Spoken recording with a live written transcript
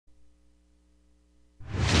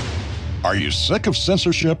Are you sick of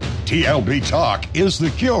censorship? TLB Talk is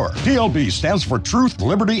the cure. TLB stands for Truth,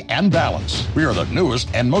 Liberty, and Balance. We are the newest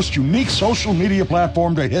and most unique social media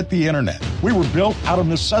platform to hit the internet. We were built out of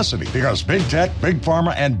necessity because big tech, big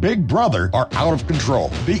pharma, and big brother are out of control.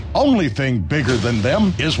 The only thing bigger than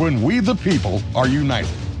them is when we the people are united.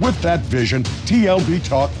 With that vision, TLB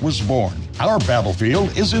Talk was born. Our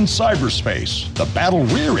battlefield is in cyberspace. The battle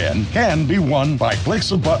we're in can be won by clicks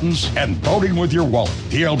of buttons and voting with your wallet.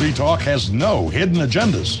 TLB Talk has no hidden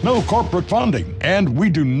agendas, no corporate funding, and we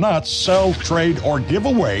do not sell, trade, or give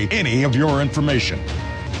away any of your information.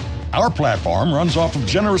 Our platform runs off of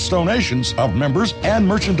generous donations of members and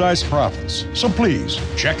merchandise profits. So please,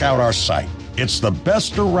 check out our site. It's the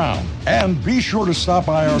best around. And be sure to stop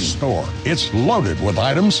by our store. It's loaded with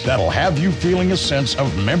items that'll have you feeling a sense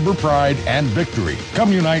of member pride and victory.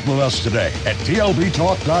 Come unite with us today at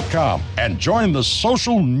tlbtalk.com and join the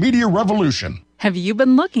social media revolution. Have you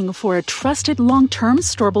been looking for a trusted long-term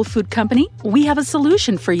storable food company? We have a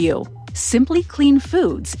solution for you. Simply Clean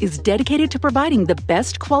Foods is dedicated to providing the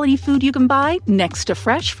best quality food you can buy next to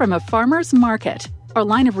fresh from a farmer's market. Our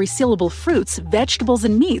line of resealable fruits, vegetables,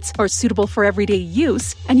 and meats are suitable for everyday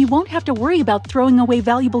use, and you won't have to worry about throwing away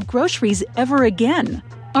valuable groceries ever again.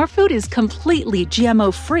 Our food is completely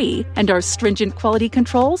GMO-free, and our stringent quality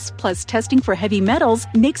controls, plus testing for heavy metals,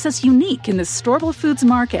 makes us unique in the storable foods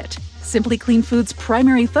market. Simply Clean Foods'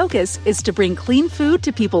 primary focus is to bring clean food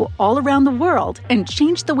to people all around the world and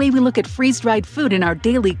change the way we look at freeze-dried food in our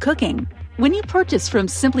daily cooking. When you purchase from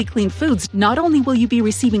Simply Clean Foods, not only will you be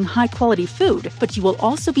receiving high-quality food, but you will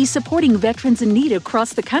also be supporting veterans in need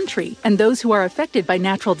across the country and those who are affected by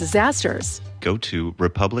natural disasters. Go to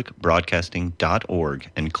republicbroadcasting.org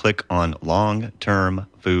and click on long-term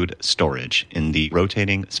food storage in the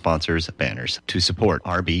rotating sponsors banners to support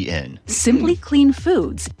RBN. Simply Clean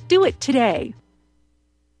Foods. Do it today.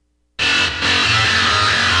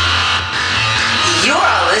 You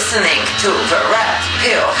are listening to the Red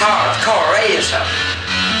Pill Hardcore Radio Show.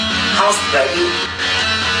 Hosted by you.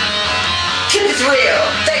 Keep it real.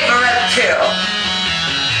 Take the red pill.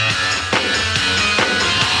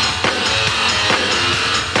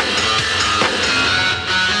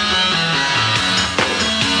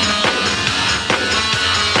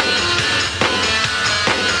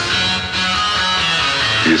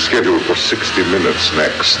 He is scheduled for 60 minutes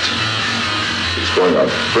next. He's going on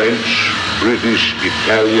French, British,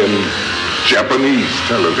 Italian, Japanese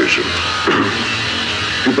television.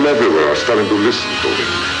 People everywhere are starting to listen to him.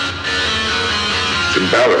 It's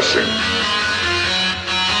embarrassing.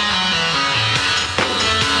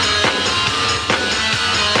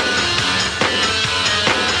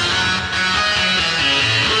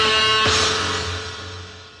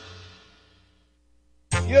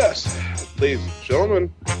 Yes, ladies and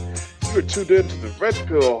gentlemen, you are tuned in to the Red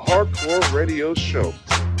Pill Hardcore Radio Show.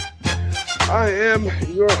 I am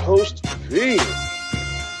your host, V,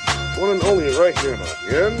 one and only right here and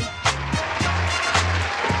again.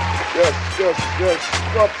 Yes,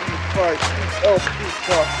 brought to you by TLB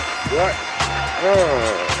Talk.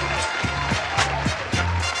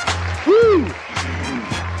 Woo!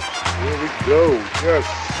 Here we go. Yes.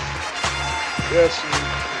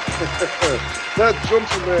 That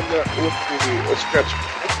gentleman with the sketch,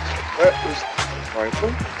 that is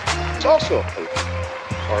Franklin. It's also a host.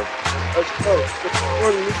 As well,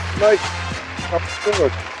 joining me tonight,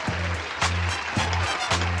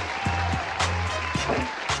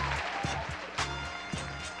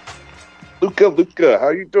 Luca, how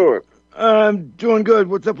you doing? I'm doing good.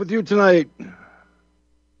 What's up with you tonight?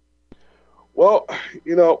 Well,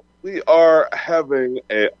 we are having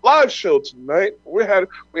a live show tonight. We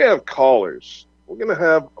have callers. We're gonna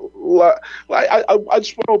have I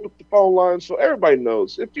just want to open up the phone line so everybody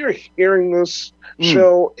knows. If you're hearing this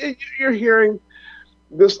show, if you're hearing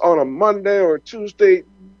this on a Monday or a Tuesday,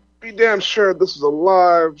 be damn sure this is a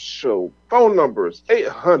live show. Phone number is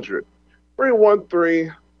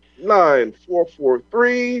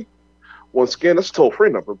 800-313-9443. Once again, that's a toll-free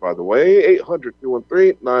number, by the way,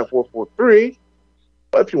 800-313-9443.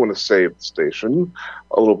 But if you want to save the station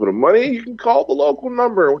a little bit of money, you can call the local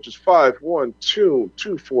number, which is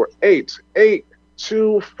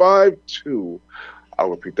 512-248-8252. I'll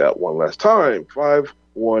repeat that one last time,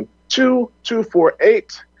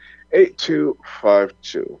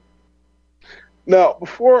 512-248-8252. Now,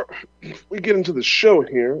 before we get into the show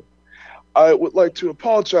here, I would like to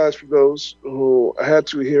apologize for those who had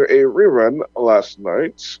to hear a rerun last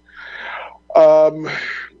night.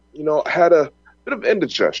 Had a bit of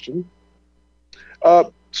indigestion.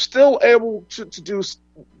 Still able to do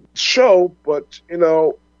show, but,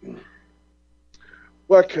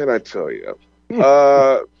 what can I tell you?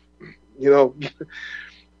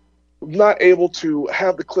 not able to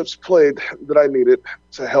have the clips played that I needed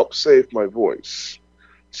to help save my voice,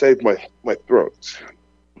 save my throat.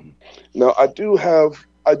 Now, I do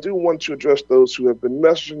want to address those who have been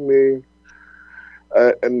messaging me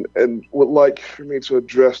and would like for me to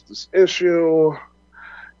address this issue.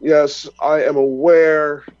 Yes, I am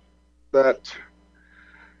aware that,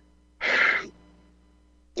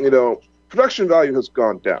 production value has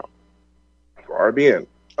gone down for RBN.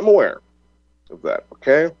 I'm aware of that,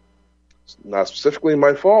 okay? It's not specifically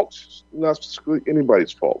my fault. It's not specifically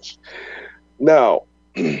anybody's fault. Now,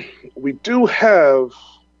 we do have,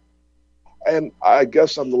 and I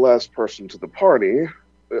guess I'm the last person to the party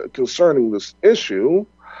concerning this issue.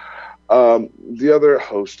 The other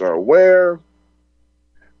hosts are aware,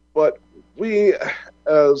 but we,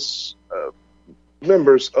 as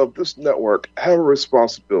members of this network, have a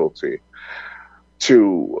responsibility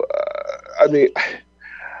to, I'm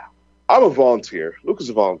a volunteer. Luca's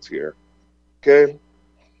a volunteer. Okay?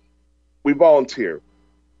 We volunteer.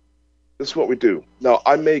 This is what we do. Now,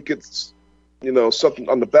 I may get, something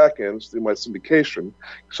on the back end through my syndication,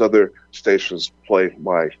 because other stations play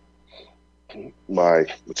my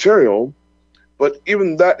material, but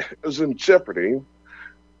even that is in jeopardy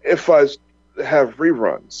if I have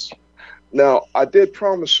reruns. Now, I did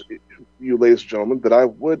promise you, ladies and gentlemen, that I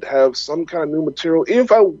would have some kind of new material. Even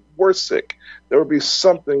if I were sick, there would be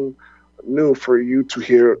something new for you to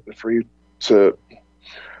hear, for you to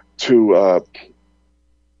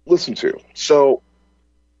listen to. So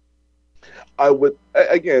I would,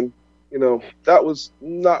 again, that was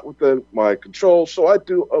not within my control, so I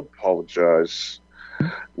do apologize.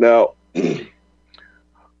 Now,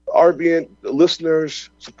 RBN listeners,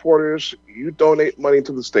 supporters, you donate money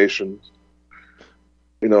to the station.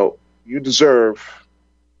 You deserve,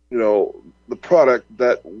 the product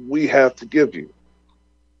that we have to give you.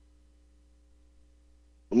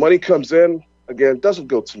 The money comes in, again, doesn't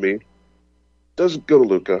go to me, doesn't go to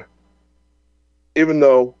Luca, even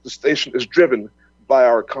though the station is driven by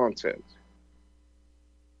our content.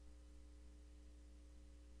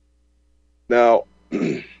 Now,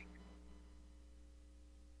 there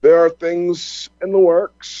are things in the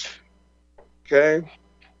works, okay?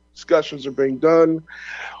 Discussions are being done.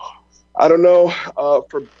 I don't know,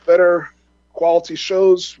 for better quality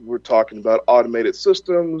shows, we're talking about automated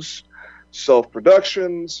systems,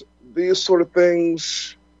 self-productions, these sort of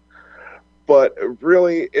things. But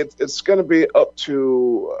really, it's going to be up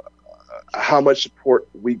to how much support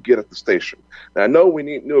we get at the station. Now, I know we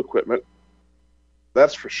need new equipment.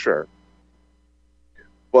 That's for sure.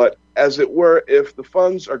 But as it were, if the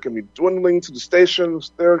funds are going to be dwindling to the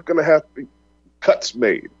stations, there are going to have to be cuts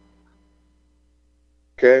made.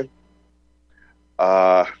 Okay?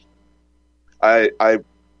 I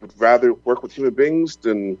would rather work with human beings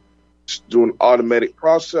than just do an automatic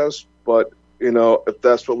process, but, if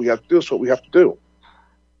that's what we have to do, it's what we have to do.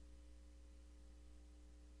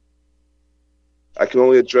 I can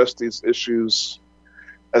only address these issues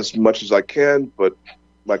as much as I can, but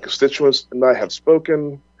my constituents and I have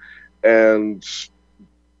spoken, and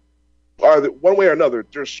either one way or another,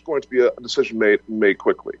 there's going to be a decision made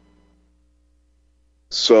quickly.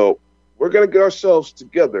 So we're going to get ourselves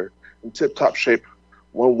together in tip-top shape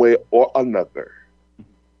one way or another.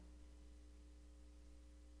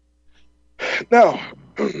 Now,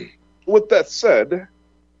 with that said,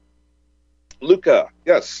 Luca,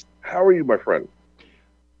 yes, how are you, my friend?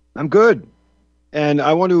 I'm good, and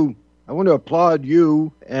I want to applaud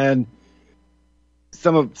you and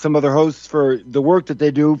some other hosts for the work that they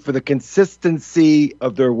do, for the consistency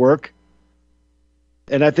of their work.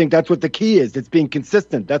 And I think that's what the key is. It's being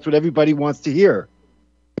consistent. That's what everybody wants to hear.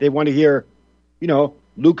 They want to hear,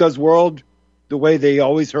 Luca's world the way they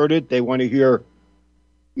always heard it. They want to hear,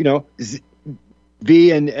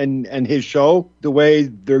 V and his show the way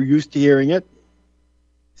they're used to hearing it.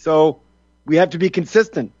 So we have to be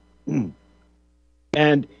consistent.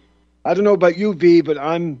 And I don't know about you, V, but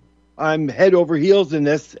I'm head over heels in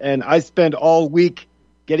this, and I spend all week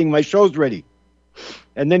getting my shows ready.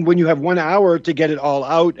 And then when you have 1 hour to get it all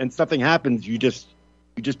out and something happens, you just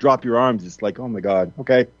drop your arms. It's like, oh my God,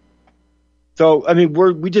 okay. So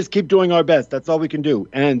we just keep doing our best. That's all we can do,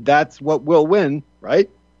 and that's what will win, right?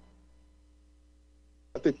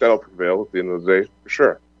 I think that'll prevail at the end of the day, for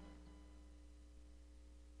sure.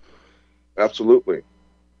 Absolutely.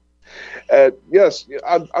 And yes,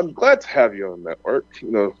 I'm glad to have you on the network.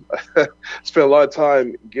 Spent a lot of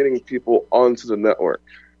time getting people onto the network.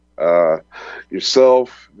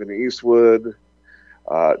 Yourself, Vinny Eastwood,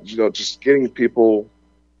 just getting people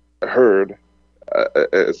heard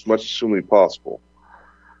as much as humanly possible.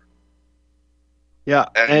 Yeah,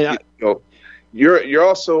 And you're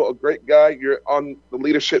also a great guy. You're on the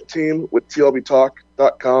leadership team with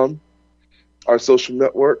TLBTalk.com, our social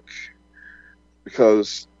network,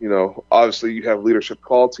 because, obviously you have leadership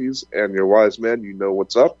qualities and you're a wise man. You know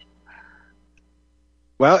what's up.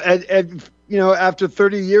 well, and after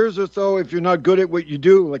 30 years or so, if you're not good at what you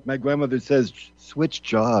do, like my grandmother says, switch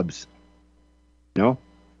jobs.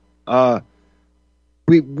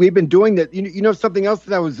 We've been doing that. Something else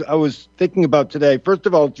that I was thinking about today. First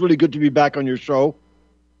of all, it's really good to be back on your show.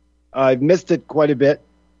 I've missed it quite a bit.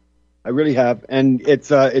 I really have, and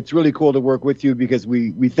it's really cool to work with you because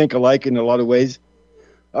we think alike in a lot of ways.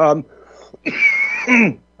 I've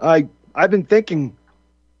been thinking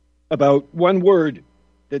about one word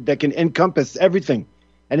that can encompass everything,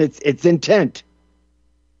 and it's intent.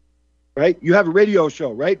 Right? You have a radio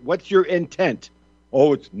show, right? What's your intent?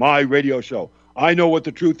 Oh, it's my radio show. I know what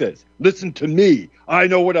the truth is. Listen to me. I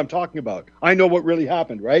know what I'm talking about. I know what really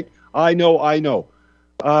happened, right? I know.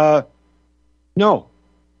 No.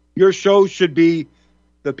 Your show should be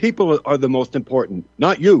the people are the most important,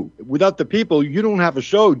 not you. Without the people, you don't have a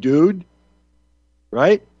show, dude.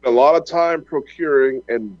 Right? A lot of time procuring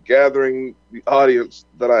and gathering the audience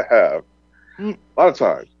that I have. A lot of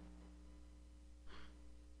time.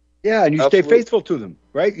 Yeah, and you Absolutely. stay faithful to them,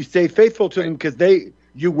 right? You stay faithful to them because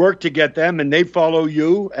you work to get them and they follow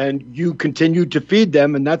you and you continue to feed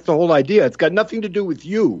them, and that's the whole idea. It's got nothing to do with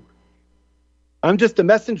you. I'm just a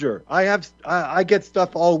messenger. I get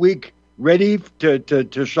stuff all week ready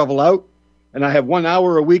to shovel out, and I have 1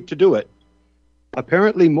 hour a week to do it.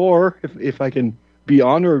 Apparently more, if I can be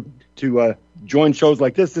honored to join shows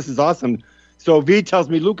like this. This is awesome. So V tells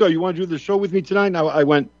me, Luca, you want to do the show with me tonight? Now I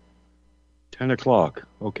went 10 o'clock.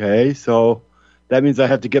 Okay, so that means I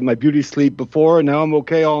have to get my beauty sleep before, and now I'm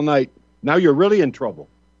okay all night. Now you're really in trouble.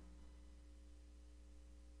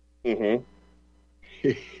 Mm-hmm.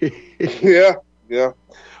 Yeah.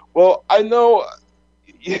 Well, I know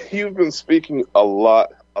you've been speaking a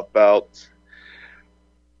lot about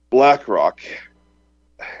BlackRock.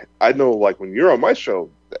 I know, like, when you're on my show,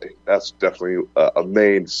 that's definitely a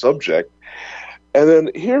main subject. And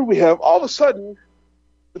then here we have, all of a sudden,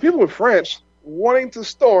 the people in France wanting to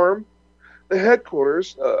storm the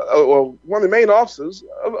headquarters, one of the main offices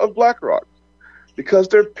of BlackRock, because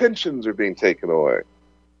their pensions are being taken away.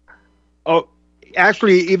 Oh,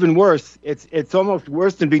 actually, even worse. It's almost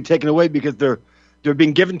worse than being taken away because they're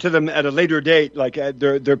being given to them at a later date. Like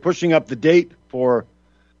they're pushing up the date for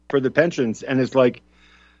the pensions, and it's like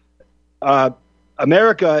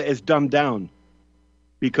America is dumbed down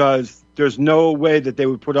because there's no way that they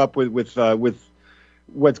would put up with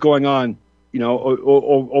what's going on,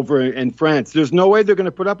 over in France. There's no way they're going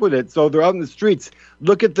to put up with it. So they're out in the streets.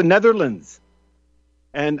 Look at the Netherlands.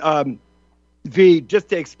 And V, just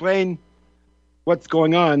to explain what's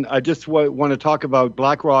going on, I just want to talk about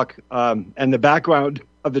BlackRock and the background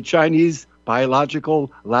of the Chinese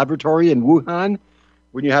biological laboratory in Wuhan.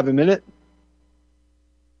 When you have a minute?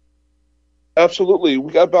 Absolutely.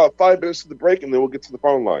 We got about 5 minutes to the break, and then we'll get to the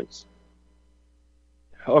phone lines.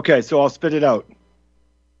 Okay, so I'll spit it out.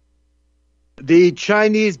 The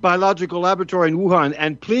Chinese biological laboratory in Wuhan,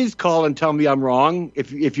 and please call and tell me I'm wrong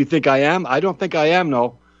if you think I am. I don't think I am,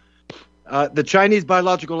 no. The Chinese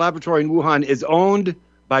biological laboratory in Wuhan is owned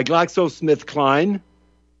by GlaxoSmithKline,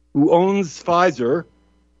 who owns Pfizer,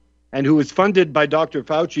 and who is funded by Dr.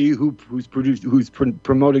 Fauci, who's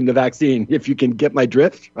promoting the vaccine, if you can get my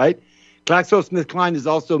drift, right? GlaxoSmithKline is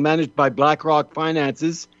also managed by BlackRock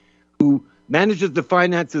Finances, who manages the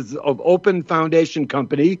finances of Open Foundation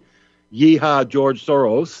Company, Yeehaw George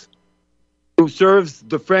Soros, who serves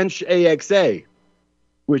the French AXA,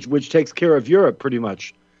 which takes care of Europe pretty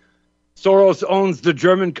much. Soros owns the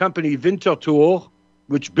German company Winterthur,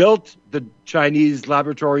 which built the Chinese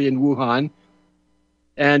laboratory in Wuhan,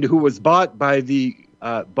 and who was bought by the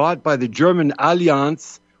German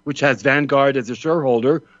Allianz, which has Vanguard as a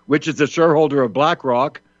shareholder, which is a shareholder of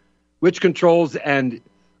BlackRock, which controls and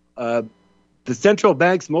the central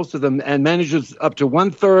banks, most of them, and manages up to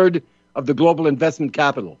 1/3 of the global investment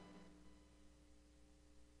capital.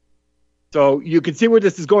 So you can see where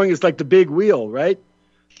this is going. It's like the big wheel, right?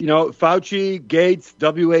 Fauci, Gates,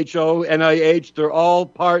 WHO, NIH, they're all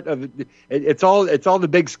part of it. It's all the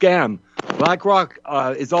big scam. BlackRock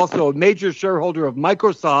is also a major shareholder of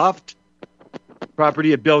Microsoft,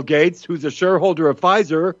 property of Bill Gates, who's a shareholder of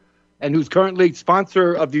Pfizer, and who's currently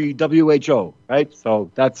sponsor of the WHO, right?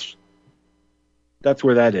 So that's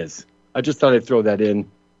where that is. I just thought I'd throw that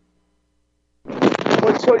in.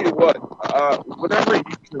 I'll tell you what, whenever you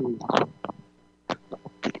can,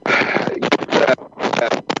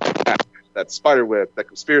 that spider web, that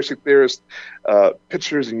conspiracy theorist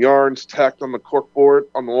pictures and yarns tacked on the corkboard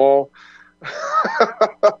on the wall.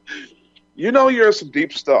 You know, you're some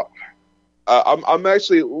deep stuff. I'm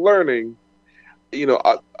actually learning, you know,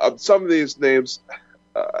 some of these names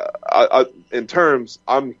in terms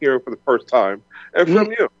I'm hearing for the first time, and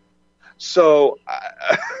from you. So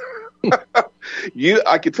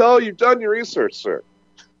I can tell you've done your research, sir.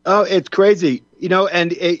 Oh, it's crazy, you know.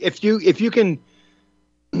 And if you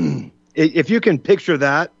can picture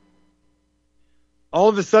that, all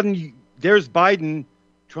of a sudden there's Biden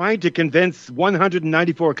trying to convince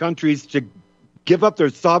 194 countries to give up their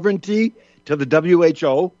sovereignty to the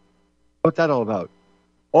WHO. What's that all about?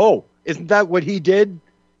 Oh, isn't that what he did?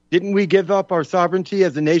 Didn't we give up our sovereignty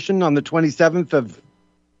as a nation on the 27th of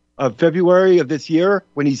February of this year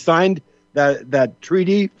when he signed that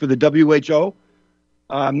treaty for the WHO?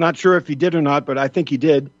 I'm not sure if he did or not, but I think he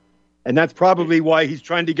did. And that's probably why he's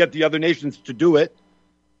trying to get the other nations to do it.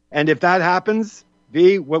 And if that happens,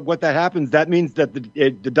 what that happens, that means that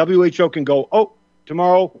the WHO can go, oh,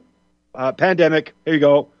 tomorrow, pandemic, here you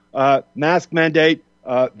go, mask mandate,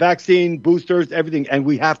 vaccine, boosters, everything, and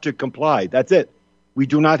we have to comply. That's it. We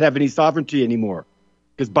do not have any sovereignty anymore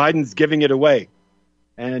because Biden's giving it away.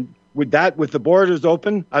 And with the borders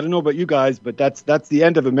open, I don't know about you guys, but that's the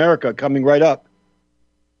end of America coming right up.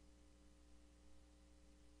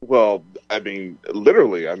 Well, I mean,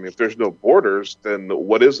 literally, if there's no borders, then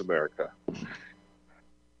what is America?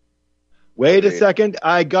 Wait a second.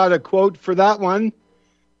 I got a quote for that one.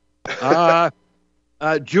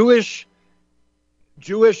 Jewish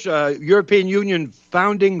European Union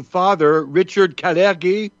founding father, Richard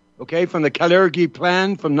Kalergi, from the Kalergi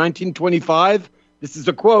Plan from 1925. This is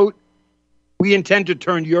a quote. We intend to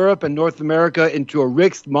turn Europe and North America into a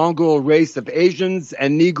mixed Mongol race of Asians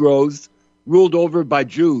and Negroes ruled over by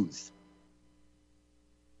Jews.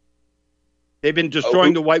 They've been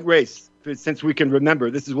destroying the white race since we can remember.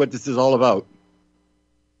 This is what this is all about.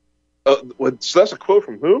 So that's a quote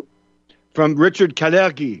from who? From Richard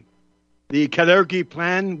Kalergi. The Kalergi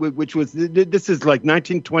Plan, which was, this is like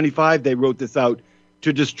 1925, they wrote this out,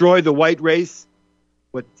 to destroy the white race,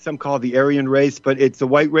 what some call the Aryan race, but it's the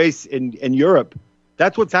white race in Europe.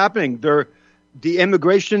 That's what's happening. The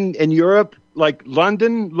immigration in Europe, like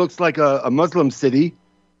London, looks like a Muslim city.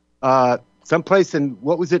 Someplace in,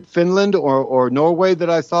 what was it, Finland or Norway that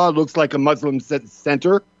I saw, looks like a Muslim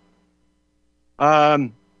center.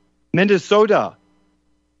 Minnesota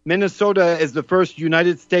is the first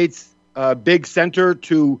United States big center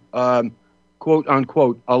to, quote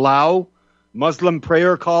unquote, allow Muslim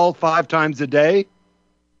prayer call 5 times a day.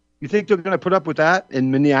 You think they're going to put up with that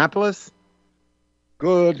in Minneapolis?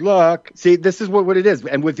 Good luck. See, this is what it is.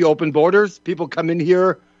 And with the open borders, people come in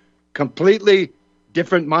here completely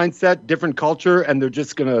different mindset, different culture, and they're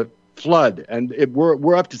just going to flood. And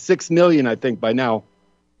we're up to 6 million, I think, by now.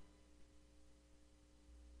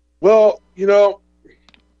 Well, you know,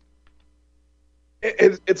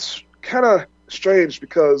 it's kind of strange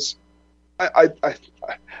because I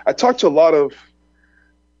talk to a lot of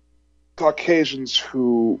Caucasians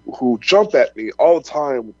who jump at me all the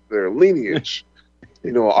time with their lineage.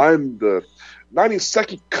 You know, I'm the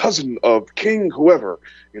 92nd cousin of King whoever.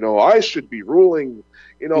 You know, I should be ruling.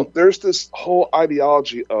 You know, there's this whole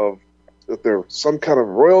ideology of that they're some kind of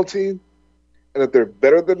royalty and that they're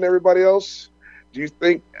better than everybody else. Do you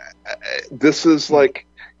think this is like,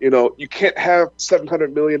 you know, you can't have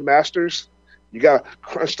 700 million masters? You got to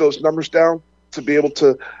crunch those numbers down to be able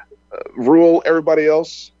to rule everybody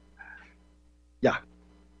else? Yeah.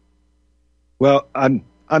 Well, I'm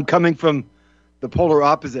coming from the polar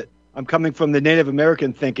opposite. I'm coming from the Native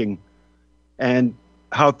American thinking and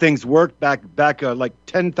how things worked back like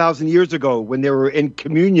 10,000 years ago when they were in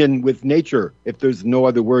communion with nature, if there's no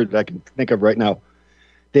other word I can think of right now.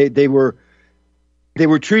 They were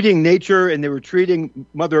treating nature and they were treating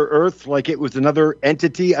Mother Earth like it was another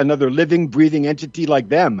entity, another living, breathing entity like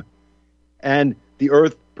them. And the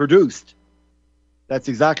Earth produced. That's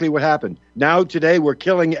exactly what happened. Now, today, we're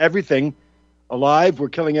killing everything alive. We're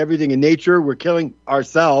killing everything in nature. We're killing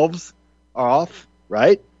ourselves off,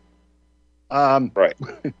 right? Right.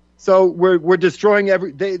 So we're destroying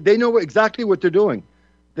they know exactly what they're doing.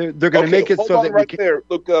 They're going to make it so that right we can... there.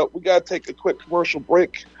 Look, we got to take a quick commercial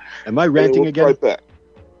break. Am I ranting again? Right back.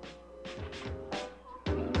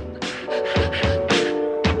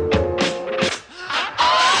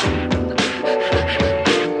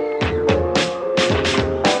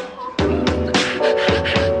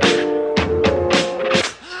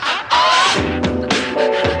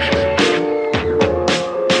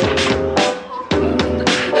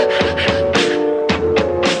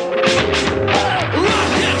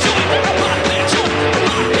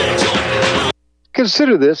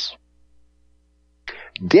 consider this.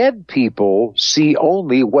 Dead people see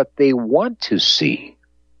only what they want to see.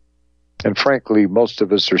 And frankly, most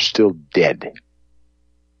of us are still dead.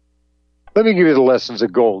 Let me give you the lessons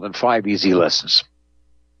of gold in 5 easy lessons.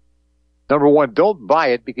 Number 1, don't buy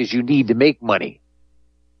it because you need to make money.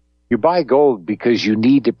 You buy gold because you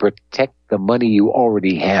need to protect the money you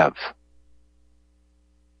already have.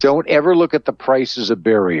 Don't ever look at the price as a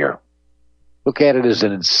barrier. Look at it as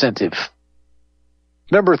an incentive.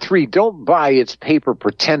 Number 3, don't buy its paper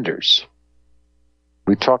pretenders.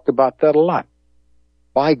 We talked about that a lot.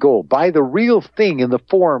 Buy gold. Buy the real thing in the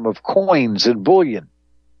form of coins and bullion.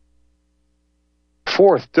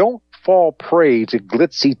 4th, don't fall prey to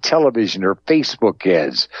glitzy television or Facebook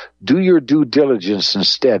ads. Do your due diligence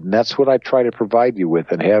instead, and that's what I try to provide you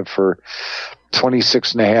with and have for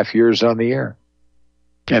 26 and a half years on the air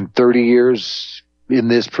and 30 years in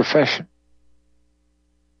this profession.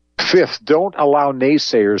 5th, don't allow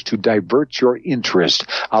naysayers to divert your interest.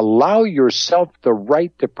 Allow yourself the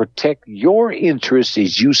right to protect your interests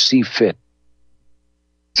as you see fit.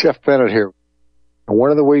 Jeff Bennett here. And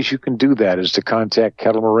one of the ways you can do that is to contact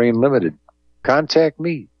Kettle Moraine Limited. Contact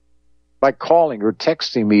me by calling or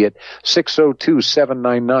texting me at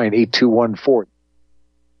 602-799-8214.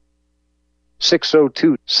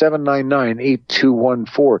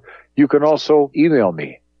 602-799-8214. You can also email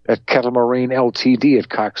me at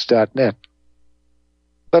kettlemoraineLTD@cox.net.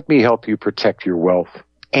 Let me help you protect your wealth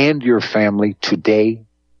and your family today.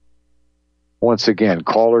 Once again,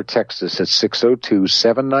 call or text us at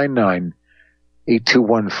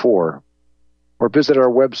 602-799-8214 or visit our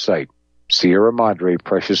website, Sierra Madre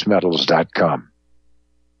Precious Metals.com.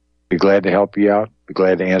 Be glad to help you out. Be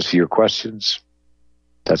glad to answer your questions.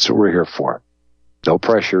 That's what we're here for. No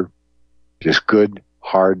pressure, just good,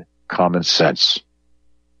 hard, common sense.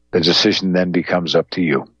 The decision then becomes up to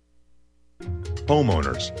you.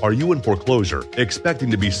 Homeowners, are you in foreclosure, expecting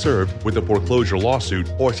to be served with a foreclosure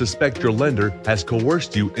lawsuit, or suspect your lender has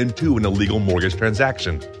coerced you into an illegal mortgage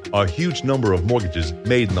transaction? A huge number of mortgages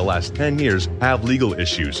made in the last 10 years have legal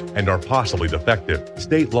issues and are possibly defective.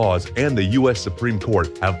 State laws and the U.S. Supreme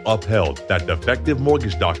Court have upheld that defective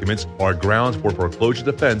mortgage documents are grounds for foreclosure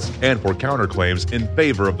defense and for counterclaims in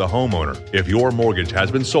favor of the homeowner. If your mortgage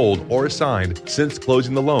has been sold or assigned since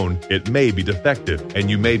closing the loan, it may be defective and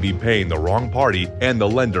you may be paying the wrong party, and the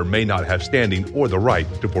lender may not have standing or the right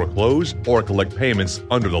to foreclose or collect payments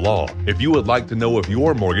under the law. If you would like to know if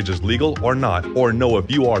your mortgage is legal or not, or know if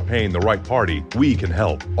you are paying the right party, we can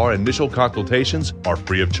help. Our initial consultations are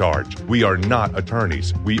free of charge. We are not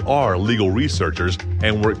attorneys. We are legal researchers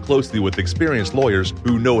and work closely with experienced lawyers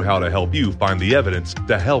who know how to help you find the evidence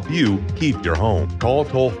to help you keep your home. Call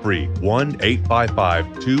toll-free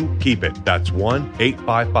 1-855-2-KEEP-IT. That's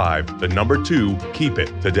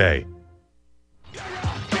 1-855-2-KEEP-IT today.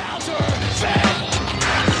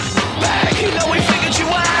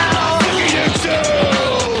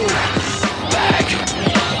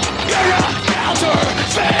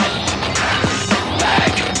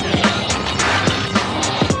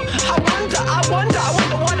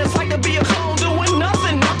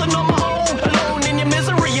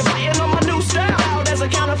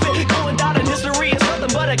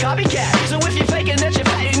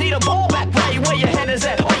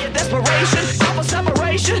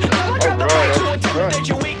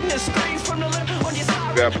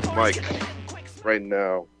 Mike right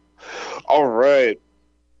now. All right.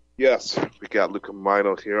 Yes, we got Luca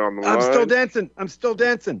Mino here on the line. I'm still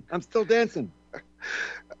dancing.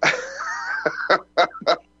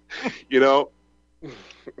 You know,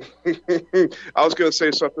 I was going to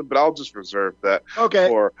say something, but I'll just reserve that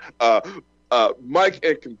for Mike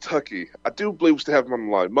in Kentucky. I do believe we still have him on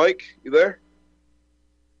the line. Mike, you there?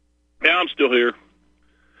 Yeah, I'm still here.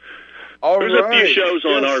 There's a few shows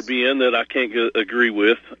on RBN that I can't agree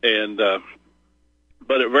with, and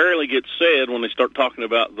but it rarely gets said when they start talking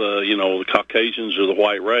about the Caucasians or the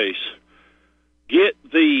white race. Get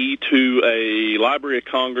thee to a Library of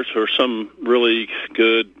Congress or some really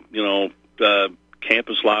good,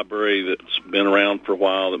 campus library that's been around for a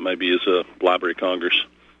while that maybe is a Library of Congress,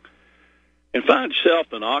 and find yourself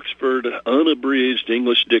an Oxford unabridged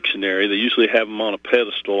English dictionary. They usually have them on a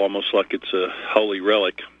pedestal, almost like it's a holy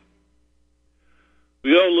relic.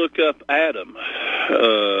 We go look up Adam,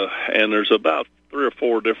 and there's about 3 or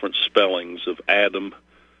 4 different spellings of Adam.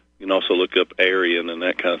 You can also look up Aryan and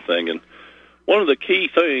that kind of thing. And one of the key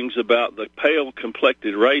things about the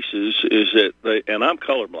pale-complected races is that and I'm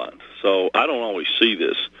colorblind, so I don't always see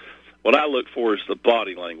this. What I look for is the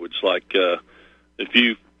body language. Like if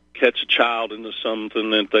you catch a child into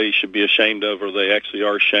something that they should be ashamed of, or they actually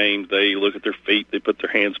are ashamed, they look at their feet, they put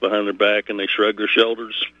their hands behind their back, and they shrug their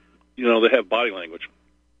shoulders. You know, they have body language.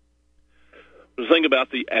 The thing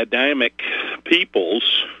about the Adamic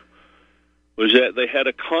peoples was that they had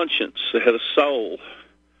a conscience, they had a soul.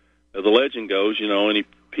 As the legend goes, you know, any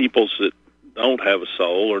peoples that don't have a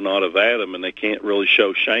soul are not of Adam, and they can't really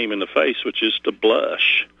show shame in the face, which is to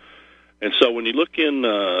blush. And so when you look in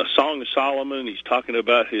Song of Solomon, he's talking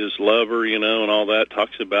about his lover, you know, and all that,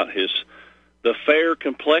 talks about the fair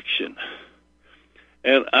complexion.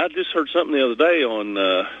 And I just heard something the other day on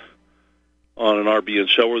an RBN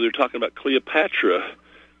show where they're talking about Cleopatra.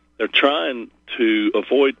 They're trying to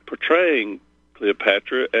avoid portraying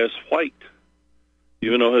Cleopatra as white,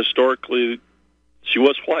 even though historically she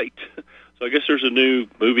was white. So I guess there's a new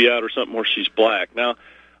movie out or something where she's black. Now,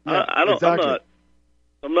 yeah, I don't. Exactly.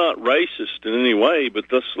 I'm not racist in any way, but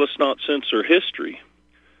let's not censor history.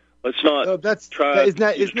 Let's not Isn't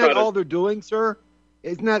that all they're doing, sir?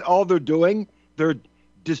 Isn't that all they're doing? They're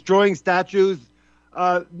destroying statues.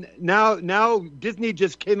 Now Disney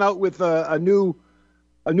just came out with a new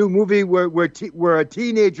movie where a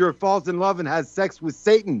teenager falls in love and has sex with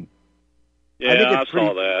Satan. Yeah, I think it's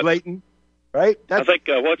saw that. Blatant, right? I think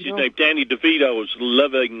what's his name, Danny DeVito, is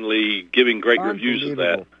lovingly giving great reviews of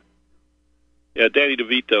that. Yeah, Danny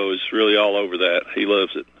DeVito is really all over that. He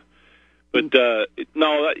loves it. But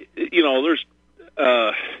no, you know, there's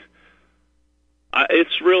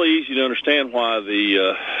it's really easy to understand why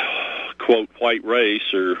the quote white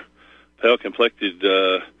race or pale-complected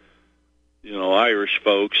you know, Irish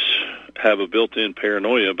folks have a built-in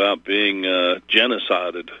paranoia about being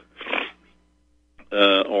genocided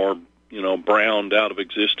or, you know, browned out of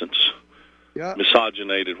existence,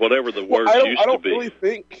 misogynated, whatever the word used to be. I don't really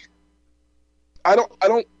think. I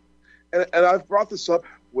don't, and I've brought this up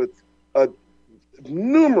with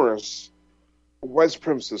numerous white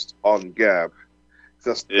supremacists on Gab.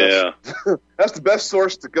 That's the best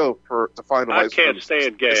source to go to find a white supremacist. I can't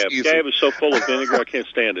stand Gab. Gab is so full of vinegar, I can't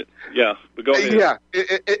stand it. Yeah, but go ahead. Yeah,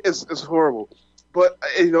 it's horrible. But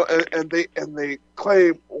you know, and they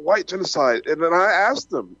claim white genocide, and then I asked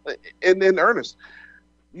them in earnest,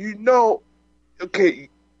 you know, okay,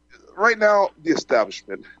 right now the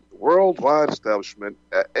establishment, the worldwide establishment,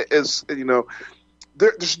 is, you know,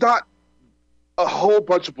 there's not a whole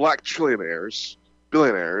bunch of black trillionaires,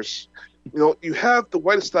 billionaires. You know, you have the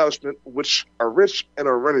white establishment, which are rich and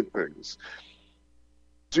are running things.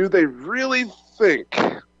 Do they really think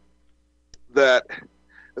that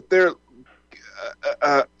they're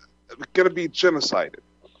going to be genocided?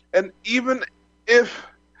 And even if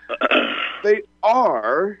they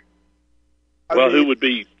are, who would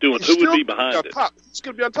be doing? Who would be behind it? Who's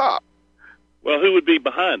going to be on top? Well, who would be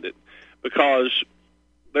behind it? Because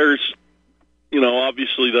there's, you know,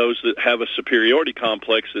 obviously those that have a superiority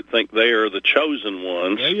complex that think they are the chosen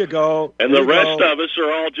ones. There you go. And the rest of us are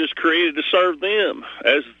all just created to serve them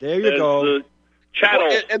as the chattel.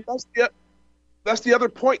 Well, and that's the other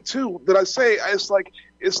point too that I say. It's like,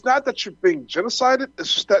 it's not that you're being genocided;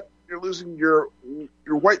 it's just that you're losing your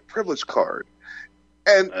white privilege card.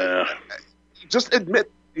 And just admit,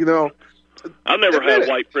 you know. I've never had a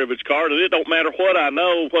white privilege card, and it don't matter what I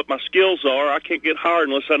know, what my skills are. I can't get hired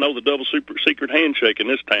unless I know the double super secret handshake in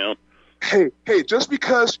this town. Hey, just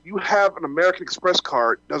because you have an American Express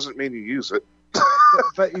card doesn't mean you use it.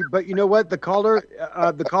 but you know what? The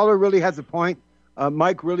caller really has a point.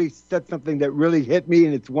 Mike really said something that really hit me,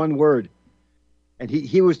 and it's one word. And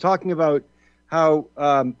he was talking about how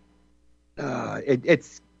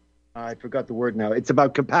it's. I forgot the word now. It's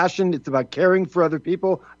about compassion. It's about caring for other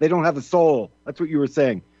people. They don't have a soul. That's what you were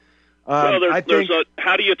saying. Well,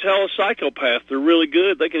 how do you tell a psychopath they're really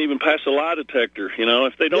good? They can even pass a lie detector. You know,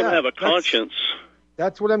 if they don't have a conscience.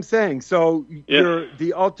 That's what I'm saying. So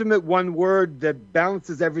the ultimate one word that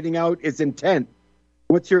balances everything out is intent.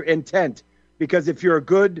 What's your intent? Because if you're a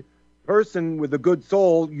good person with a good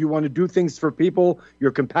soul, you want to do things for people.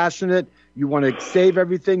 You're compassionate. You want to save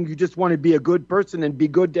everything. You just want to be a good person and be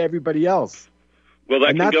good to everybody else. Well,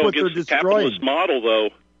 that can go against the capitalist model, though.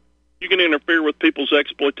 You can interfere with people's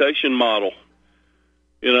exploitation model.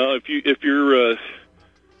 You know, if you're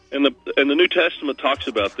and the New Testament talks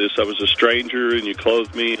about this. I was a stranger, and you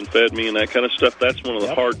clothed me and fed me, and that kind of stuff. That's one of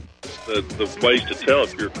the hard the ways to tell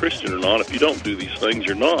if you're a Christian or not. If you don't do these things,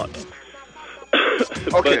 you're not.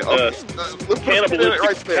 Okay.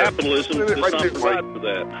 Cannibalistic capitalism does not provide for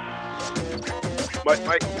that. Mike,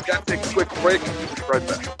 we got to take a quick break. We'll be right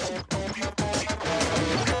back.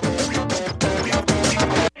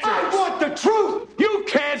 I want the truth. You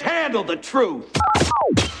can't handle the truth.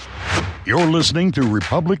 You're listening to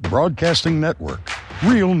Republic Broadcasting Network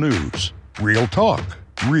Real news, real talk,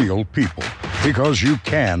 real people. Because you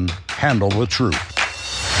can handle the truth.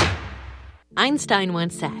 Einstein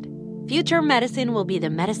once said, "Future medicine will be the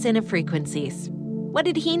medicine of frequencies." What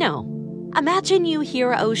did he know? Imagine you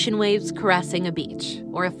hear ocean waves caressing a beach,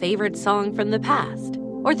 or a favorite song from the past,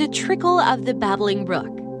 or the trickle of the babbling brook.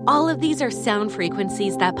 All of these are sound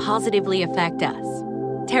frequencies that positively affect us.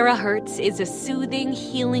 Terahertz is a soothing,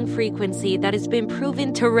 healing frequency that has been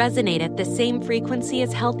proven to resonate at the same frequency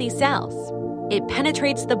as healthy cells. It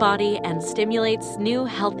penetrates the body and stimulates new,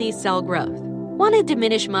 healthy cell growth. Want to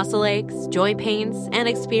diminish muscle aches, joint pains, and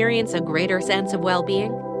experience a greater sense of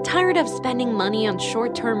well-being? Tired of spending money on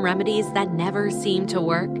short-term remedies that never seem to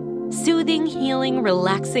work? Soothing, healing,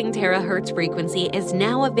 relaxing terahertz frequency is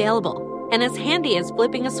now available and as handy as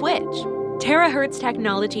flipping a switch. Terahertz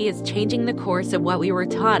technology is changing the course of what we were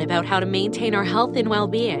taught about how to maintain our health and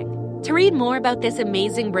well-being. To read more about this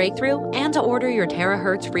amazing breakthrough and to order your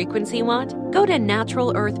terahertz frequency wand, go to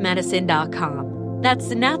naturalearthmedicine.com. That's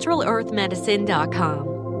naturalearthmedicine.com.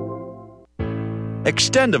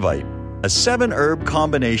 Extendivite, a 7-herb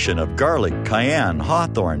combination of garlic, cayenne,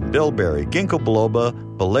 hawthorn, bilberry, ginkgo biloba,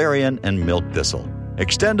 valerian, and milk thistle.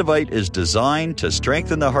 Extendivite is designed to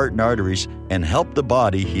strengthen the heart and arteries and help the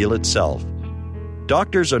body heal itself.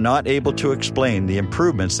 Doctors are not able to explain the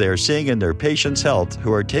improvements they are seeing in their patients' health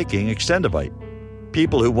who are taking Extendivite.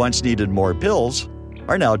 People who once needed more pills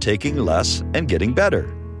are now taking less and getting better.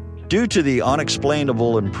 Due to the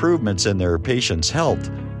unexplainable improvements in their patients' health,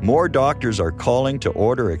 more doctors are calling to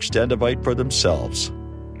order Extendivite for themselves.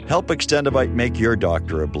 Help Extendivite make your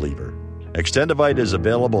doctor a believer. Extendivite is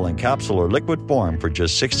available in capsule or liquid form for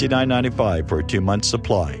just $69.95 for a 2-month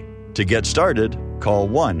supply. To get started, call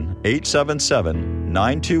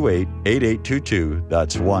 1-877-928-8822.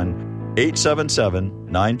 That's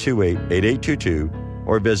 1-877-928-8822.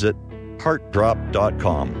 Or visit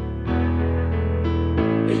heartdrop.com.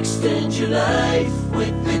 Extend your life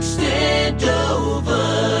with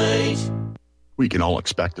Extendovite. We can all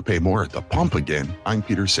expect to pay more at the pump again. I'm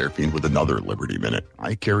Peter Serafine with another Liberty Minute.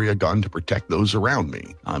 I carry a gun to protect those around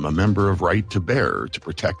me. I'm a member of Right to Bear to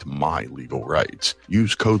protect my legal rights.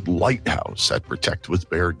 Use code LIGHTHOUSE at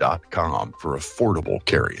protectwithbear.com for affordable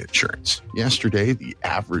carry insurance. Yesterday, the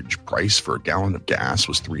average price for a gallon of gas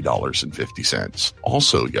was $3.50.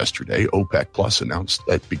 Also yesterday, OPEC Plus announced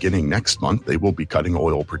that beginning next month, they will be cutting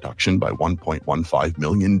oil production by 1.15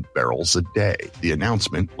 million barrels a day. The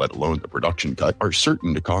announcement, let alone the production cut, are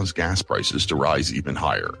certain to cause gas prices to rise even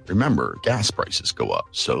higher. Remember, gas prices go up,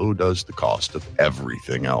 so does the cost of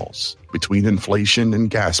everything else. Between inflation and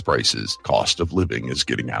gas prices, cost of living is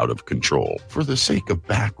getting out of control. For the sake of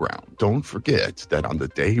background, don't forget that on the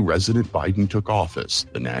day President Biden took office,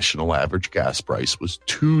 the national average gas price was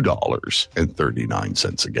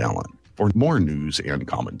 $2.39 a gallon. For more news and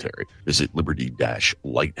commentary, visit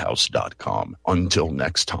liberty-lighthouse.com. Until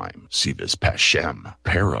next time, si vis pacem,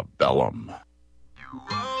 parabellum. You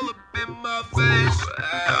all up in my face.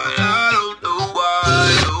 I don't know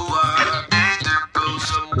why. Need to go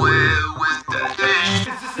somewhere with that dish.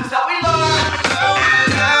 This is how we learn.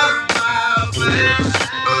 Get out of my face.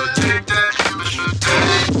 But take that you should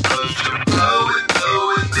take. 'Cause you're blowing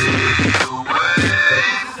me away.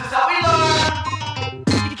 This is how we learn.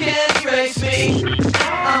 You can't erase me.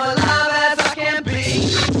 I'm alive as I can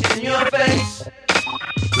be. In your face.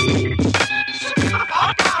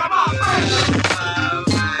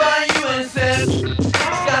 But you insist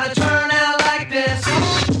it's gotta turn out like this.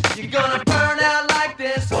 You're gonna burn out like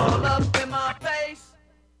this, all up in my face.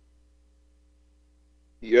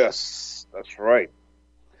 Yes, that's right.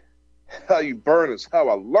 How you burn is how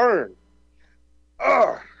I learn.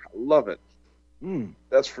 I love it.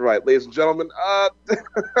 That's right, ladies and gentlemen. I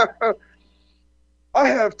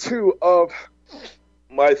have two of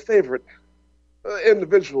my favorite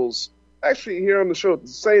individuals actually here on the show at the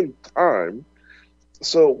same time.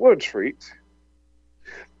 So what a treat.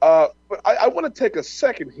 But I want to take a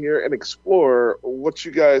second here and explore what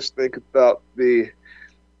you guys think about the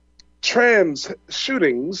trans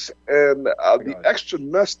shootings and the extra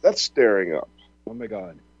mess that's stirring up. Oh, my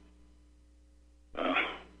God.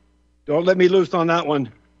 Don't let me loose on that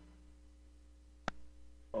one.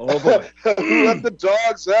 Oh, boy. Let the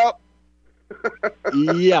dogs out.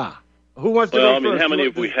 Yeah. Who wants to go first? How many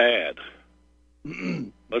have we had?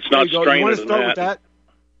 Let's not strain it at that.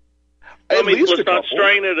 Let's not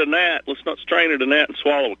strain it a gnat. Let's not strain it a gnat and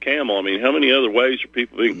swallow a camel. I mean, how many other ways are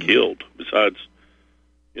people being killed besides,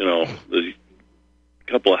 the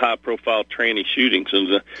couple of high-profile tranny shootings?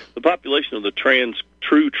 And the population of the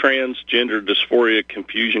true transgender dysphoria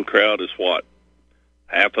confusion crowd is what,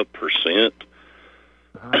 0.5%?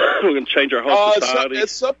 We're going to change our whole society.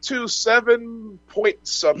 It's up to 7 point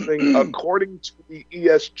something according to the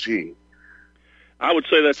ESG. I would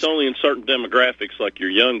say that's only in certain demographics, like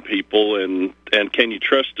your young people, and can you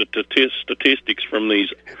trust the statistics from these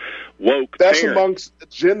woke That's parents? amongst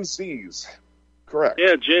Gen Zs. Correct.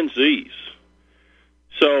 Yeah, Gen Zs.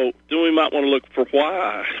 So then we might want to look for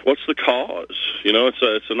why. What's the cause? You know,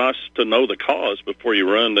 it's nice to know the cause before you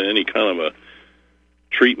run to any kind of a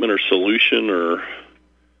treatment or solution or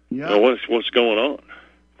you know, what's going on.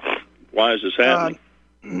 Why is this happening?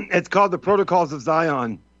 It's called the Protocols of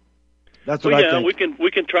Zion. That's what I think.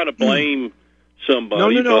 we can try to blame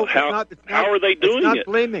somebody. No. But how are they doing it? It's not it?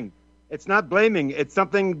 blaming. It's not blaming. It's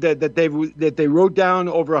something that they wrote down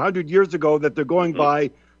over 100 years ago that they're going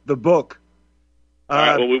by the book. All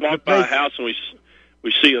right, well, we walk by a house and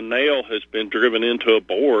we see a nail has been driven into a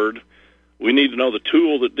board. We need to know the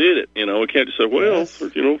tool that did it. You know, we can't just say, well,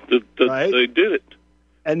 you know, they did it.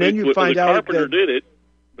 And then you find out the carpenter did it,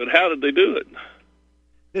 but how did they do it?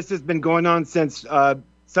 This has been going on since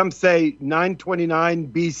some say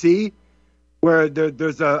 929 BC, where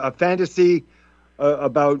there's a fantasy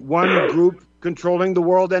about one group controlling the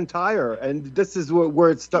world entire, and this is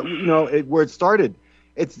where it started.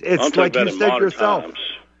 It's like you said yourself.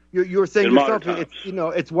 You were saying yourself.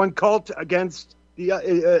 It's one cult against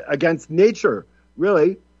against nature,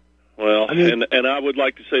 really. Well, I mean, and I would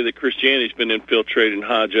like to say that Christianity's been infiltrated and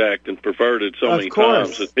hijacked and perverted so many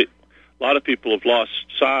times that a lot of people have lost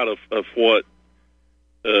sight of what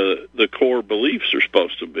the core beliefs are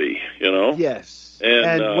supposed to be. You know. Yes.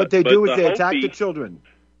 And what they do is they attack the children.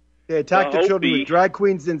 They attack the children with drag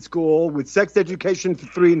queens in school, with sex education for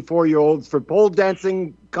 3- and 4-year-olds, for pole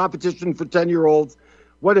dancing competition for 10-year-olds.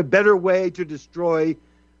 What a better way to destroy,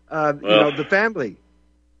 the family.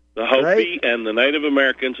 The Hopi and the Native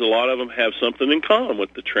Americans, a lot of them have something in common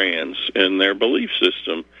with the trans in their belief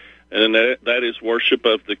system, and that is worship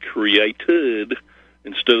of the created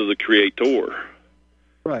instead of the creator.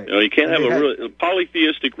 Right. You know, you can't have a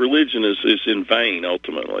polytheistic religion is in vain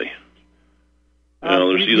ultimately. You know,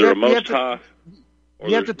 there's either a Most High, or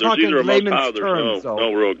there's either a Most High, there's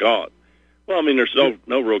no real God. Well, I mean, there's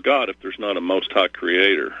no real God if there's not a Most High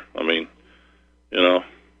Creator. I mean, you know.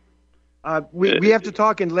 We have to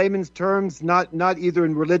talk in layman's terms, not either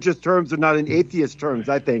in religious terms or not in atheist terms,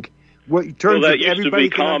 I think. That used to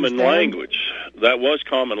be common language. That was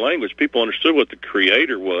common language. People understood what the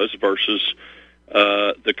Creator was versus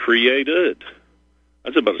the created.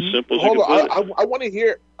 That's about as simple as you can put it. I want to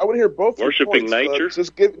hear both. Worshipping nature.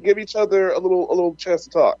 Just give each other a little chance to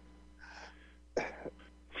talk.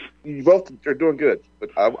 You both are doing good,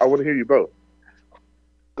 but I want to hear you both.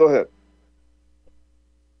 Go ahead.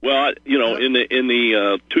 Well, in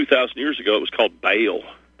the 2,000 years ago, it was called Baal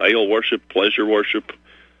worship, pleasure worship.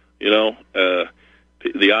 The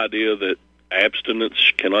idea that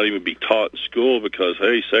abstinence cannot even be taught in school because,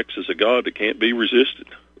 hey, sex is a god that can't be resisted.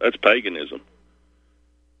 That's paganism.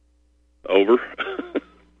 Over.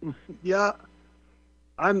 Yeah.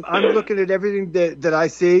 I'm looking at everything that I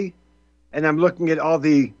see, and I'm looking at all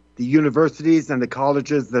the universities and the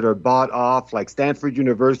colleges that are bought off, like Stanford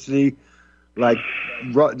University, like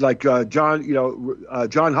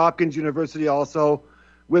John Hopkins University also,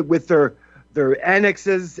 with their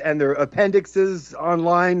annexes and their appendixes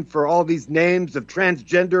online for all these names of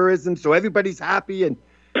transgenderism, so everybody's happy, and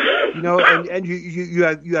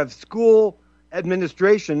you have school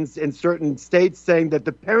administrations in certain states saying that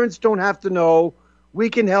the parents don't have to know, we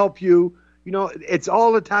can help you. It's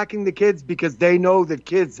all attacking the kids because they know that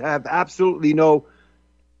kids have absolutely no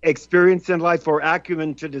experience in life or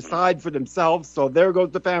acumen to decide for themselves. So there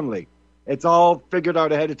goes the family. It's all figured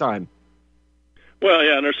out ahead of time. Well,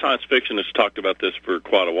 yeah, and there's science fiction that's talked about this for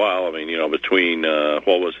quite a while. I mean, between,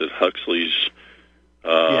 Huxley's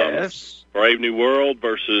Brave New World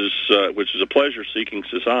versus, which is a pleasure-seeking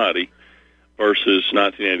society, versus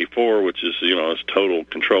 1984, which is, is total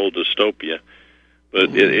control dystopia.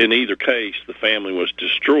 But in either case, the family was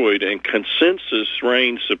destroyed, and consensus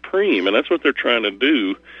reigned supreme. And that's what they're trying to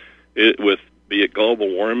do with, be it global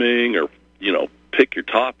warming or, pick your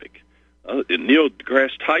topic. Neil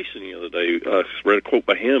deGrasse Tyson the other day, I read a quote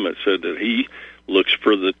by him that said that he looks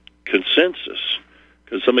for the consensus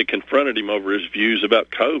because somebody confronted him over his views about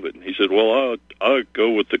COVID. And he said, well, I'll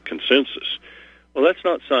go with the consensus. Well, that's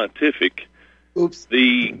not scientific. Oops.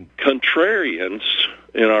 The contrarians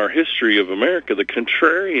in our history of America, the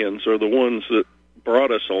contrarians are the ones that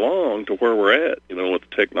brought us along to where we're at, with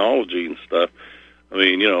the technology and stuff. I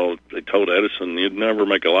mean, they told Edison, you'd never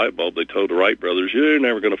make a light bulb. They told the Wright brothers, you're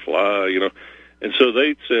never going to fly, And so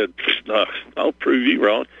they said, I'll prove you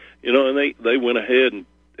wrong, and they went ahead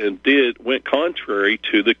went contrary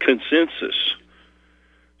to the consensus.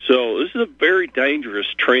 So this is a very dangerous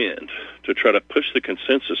trend to try to push the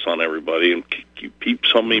consensus on everybody and keep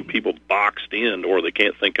so many people boxed in or they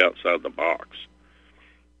can't think outside the box.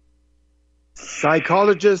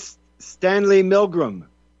 Psychologist Stanley Milgram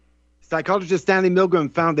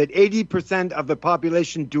found that 80% of the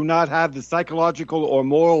population do not have the psychological or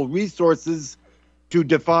moral resources to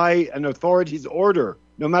defy an authority's order,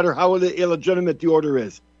 no matter how illegitimate the order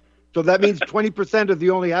is. So that means 20% are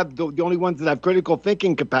the only ones that have critical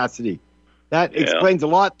thinking capacity. That explains a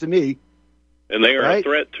lot to me. And they are a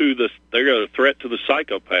threat to the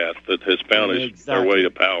psychopath that has found their way to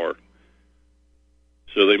power.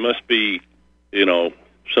 So they must be,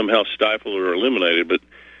 somehow stifled or eliminated. But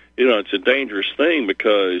it's a dangerous thing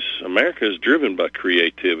because America is driven by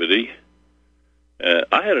creativity.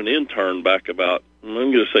 I had an intern back about, I'm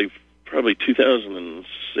going to say probably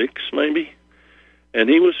 2006 maybe. And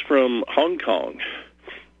he was from Hong Kong,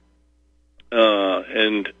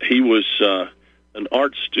 and he was an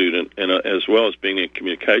art student, and as well as being in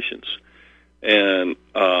communications. And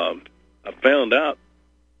I found out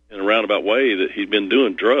in a roundabout way that he'd been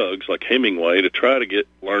doing drugs like Hemingway to try to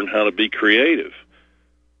learn how to be creative.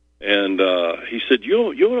 And he said,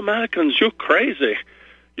 "You Americans, you're crazy.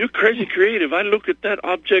 You're crazy creative. I look at that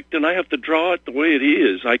object and I have to draw it the way it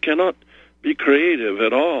is. I cannot be creative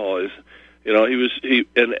at all." And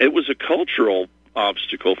it was a cultural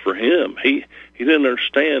obstacle for him. He didn't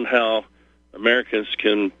understand how Americans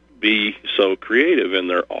can be so creative in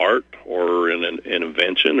their art or in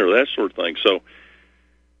invention or that sort of thing. So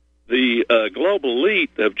the global elite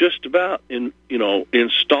have just about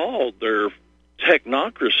installed their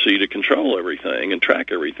technocracy to control everything and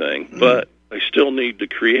track everything, but they still need the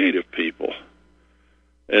creative people.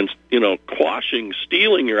 And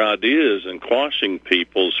stealing your ideas and quashing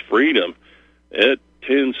people's freedom, it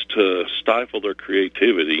tends to stifle their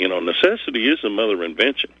creativity. Necessity is the mother of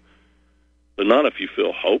invention, but not if you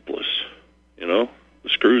feel hopeless. The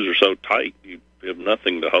screws are so tight, you have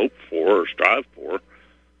nothing to hope for or strive for.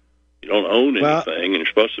 You don't own anything, and you're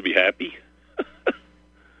supposed to be happy.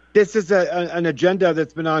 This is an agenda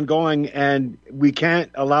that's been ongoing, and we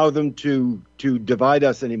can't allow them to divide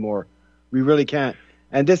us anymore. We really can't.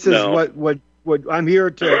 And this is what I'm here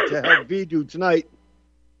to help V do tonight.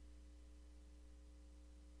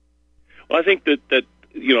 Well, I think that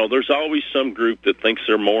there's always some group that thinks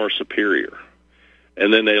they're more superior,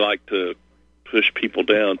 and then they like to push people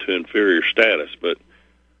down to inferior status. But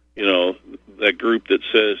that group that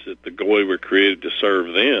says that the way we're created to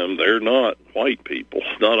serve them, they're not white people,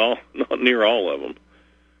 not near all of them.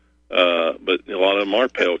 But a lot of them are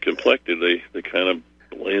pale complected. They kind of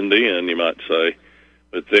blend in, you might say,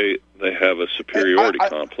 but they have a superiority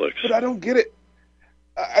complex. But I don't get it.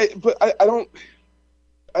 I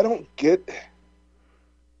don't get.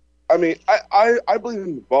 I mean, I believe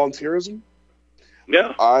in volunteerism.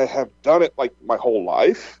 Yeah, I have done it like my whole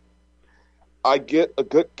life. I get a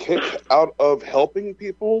good kick out of helping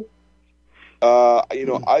people.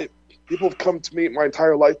 People have come to me my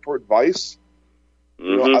entire life for advice.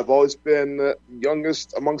 Mm-hmm. I've always been the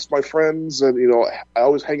youngest amongst my friends, and I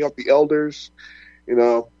always hang out with the elders.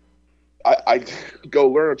 I go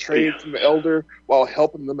learn a trade from the elder while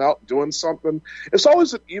helping them out doing something. It's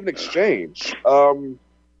always an even exchange. Well,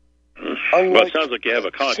 it sounds like you have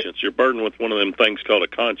a conscience. You're burdened with one of them things called a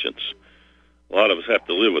conscience. A lot of us have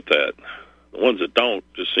to live with that. The ones that don't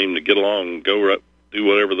just seem to get along and go do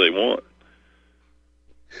whatever they want.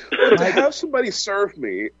 But to have somebody serve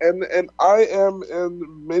me, and I am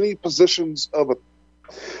in many positions of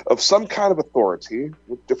some kind of authority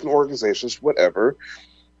with different organizations, whatever.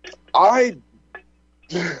 I'm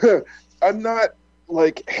not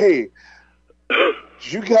like, hey,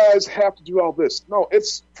 you guys have to do all this. No,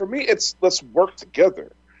 for me, let's work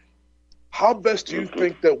together. How best do you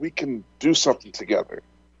think that we can do something together?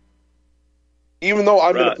 Even though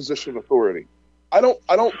I'm in a position of authority,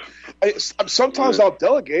 sometimes I'll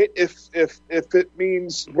delegate if it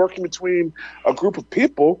means working between a group of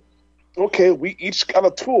people. Okay, we each got a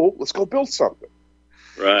tool. Let's go build something.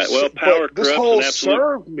 Right. Well, power corrupts. This whole and absolute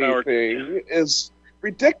serve me power thing is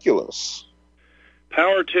ridiculous.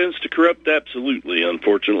 Power tends to corrupt absolutely,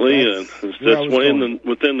 unfortunately, and that's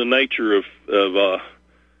within the nature of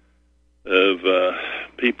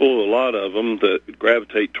people. A lot of them that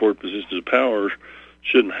gravitate toward positions of power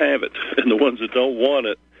shouldn't have it, and the ones that don't want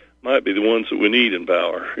it might be the ones that we need in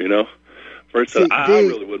power. For instance, I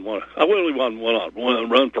really wouldn't want to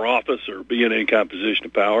run for office or be in any kind of position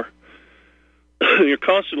of power. You're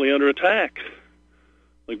constantly under attack.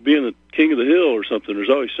 Like being the king of the hill or something, there's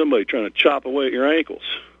always somebody trying to chop away at your ankles.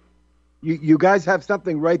 You guys have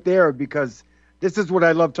something right there, because this is what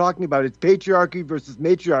I love talking about. It's patriarchy versus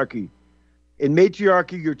matriarchy. In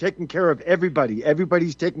matriarchy, you're taking care of everybody.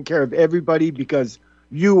 Everybody's taking care of everybody because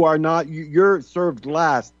you're served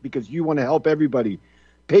last because you want to help everybody.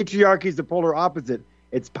 Patriarchy is the polar opposite.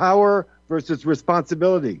 It's power versus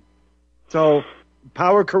responsibility. So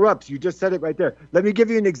power corrupts. You just said it right there. Let me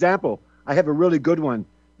give you an example. I have a really good one.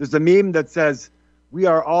 There's a meme that says, we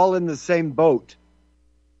are all in the same boat.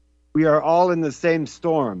 We are all in the same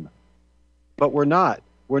storm. But we're not.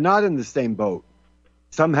 We're not in the same boat.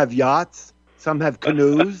 Some have yachts, some have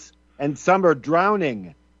canoes, and some are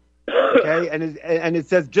drowning. Okay? And it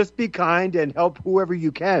says, just be kind and help whoever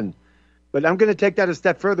you can. But I'm going to take that a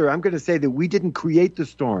step further. I'm going to say that we didn't create the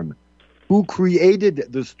storm. Who created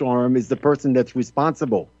the storm is the person that's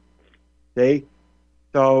responsible. Okay?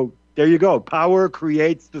 So there you go. Power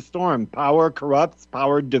creates the storm. Power corrupts.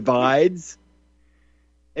 Power divides.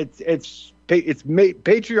 It's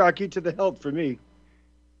patriarchy to the hilt for me.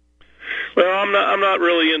 Well, I'm not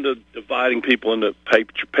really into dividing people into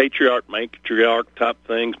patriarch, matriarch type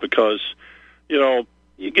things, because, you know,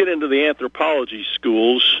 you get into the anthropology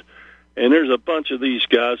schools, and there's a bunch of these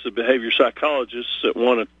guys, the behavior psychologists, that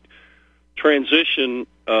want to transition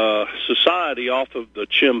society off of the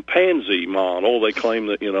chimpanzee model. They claim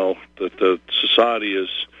that, you know, that the society has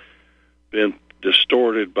been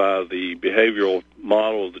distorted by the behavioral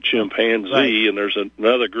model of the chimpanzee, right. And there's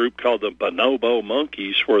another group called the bonobo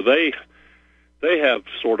monkeys where they have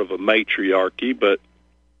sort of a matriarchy, but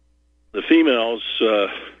the females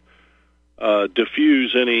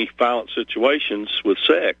diffuse any violent situations with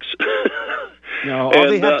sex. No, all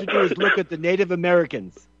they have to do is look at the Native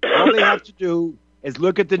Americans. All they have to do is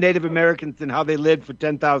look at the Native Americans and how they lived for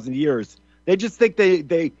 10,000 years. They just think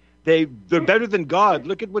they're better than God.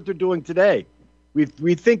 Look at what they're doing today.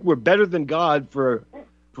 We think we're better than God for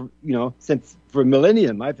a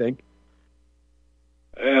millennium, I think.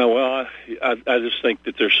 Yeah, well, I just think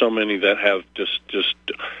that there's so many that have just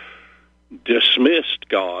dismissed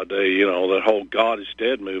God. That whole God is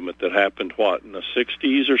dead movement that happened, in the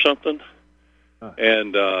 60s or something?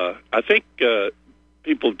 And I think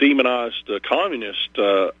people demonized the communist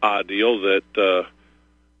ideal that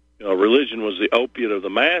religion was the opiate of the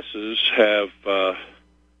masses, have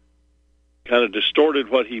kind of distorted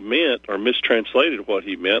what he meant or mistranslated what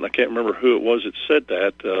he meant. I can't remember who it was that said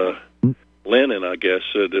that. Lenin, I guess,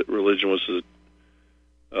 said that religion was the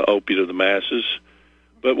opiate of the masses.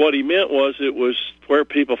 But what he meant was it was where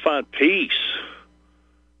people find peace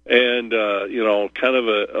and, kind of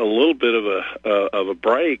a little bit of a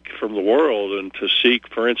break from the world, and to seek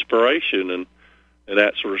for inspiration and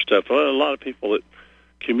that sort of stuff. Well, a lot of people that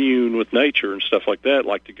commune with nature and stuff like that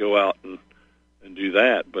like to go out and do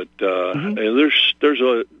that. But and there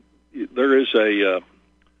is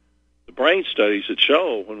the brain studies that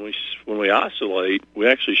show when we isolate, we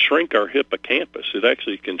actually shrink our hippocampus. It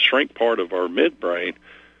actually can shrink part of our midbrain.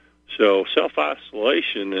 So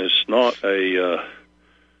self-isolation is not any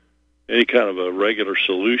kind of a regular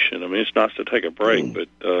solution. I mean, it's nice to take a break, but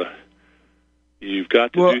you've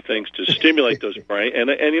got to do things to stimulate those brain.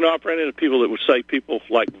 And I've ran into people that would say people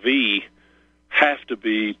like V have to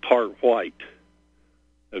be part white.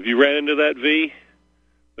 Have you ran into that, V?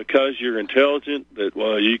 Because you're intelligent, that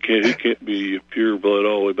you can't be pure blood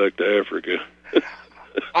all the way back to Africa.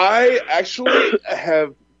 I actually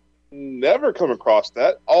have never come across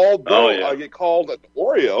that, although I get called an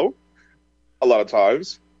Oreo a lot of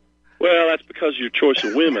times. Well, that's because of your choice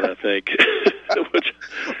of women, I think.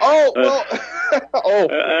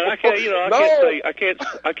 I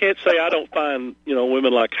can't say I don't find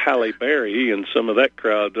women like Halle Berry and some of that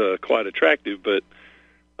crowd quite attractive, but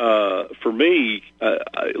for me,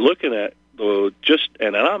 looking at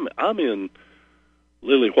I'm in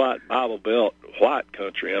lily white Bible Belt white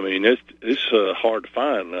country. I mean, it's hard to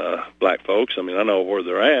find black folks. I mean, I know where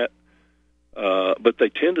they're at, but they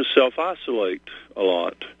tend to self-isolate a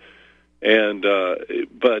lot. And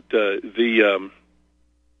but the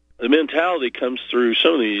mentality comes through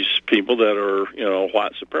some of these people that are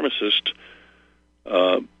white supremacist,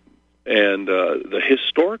 and the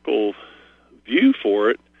historical view for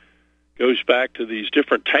it goes back to these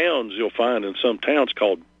different towns you'll find in some towns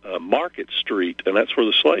called Market Street, and that's where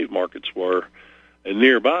the slave markets were. And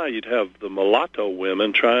nearby, you'd have the mulatto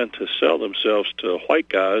women trying to sell themselves to white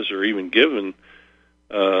guys, or even giving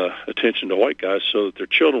attention to white guys so that their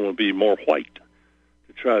children would be more white,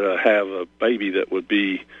 to try to have a baby that would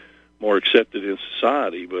be more accepted in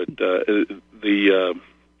society. But the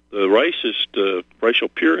racist, racial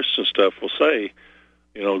purists and stuff will say,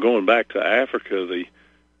 going back to Africa,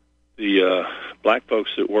 the black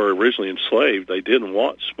folks that were originally enslaved, they didn't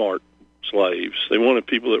want smart slaves. They wanted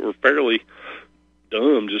people that were fairly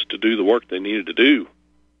dumb just to do the work they needed to do.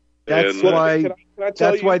 That's why.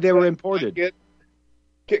 That's why they were imported.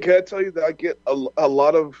 Can I tell you that I get a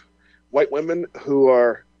lot of white women who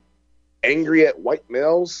are angry at white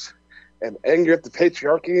males and angry at the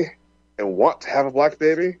patriarchy and want to have a black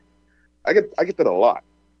baby? I get that a lot.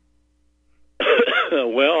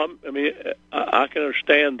 Well, I mean, I can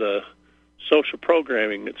understand the social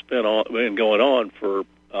programming that's been going on for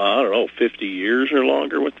 50 years or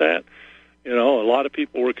longer with that. You know, a lot of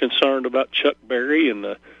people were concerned about Chuck Berry and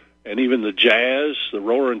even the jazz, the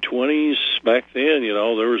Roaring '20s back then. You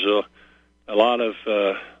know, there was a lot of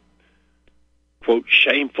quote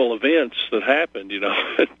shameful events that happened. You know,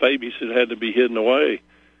 babies that had to be hidden away.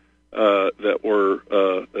 That were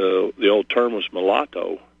the old term was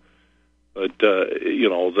mulatto. But you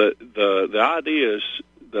know, the ideas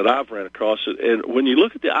that I've ran across it, and when you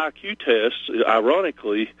look at the IQ tests,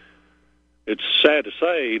 ironically, it's sad to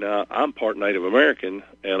say. Now, I'm part Native American,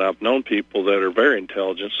 and I've known people that are very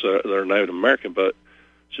intelligent, that are Native American. But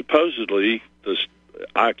supposedly, the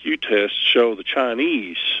IQ tests show the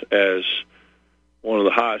Chinese as one of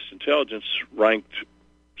the highest intelligence, ranked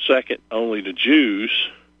second only to Jews.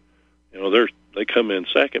 You know, they come in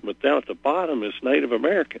second, but down at the bottom is Native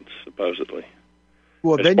Americans, supposedly.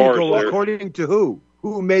 Well, then you go according to who?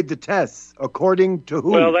 Who made the tests? According to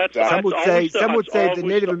who? Well, some would say the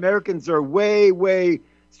Native Americans are way, way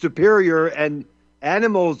superior, and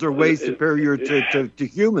animals are way superior to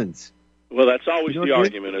humans. Well, that's always the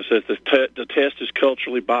argument, is that the test is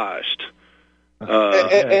culturally biased.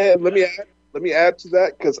 And let me add to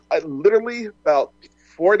that, because I literally about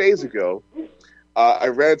 4 days ago, I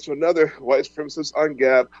ran into another white supremacist on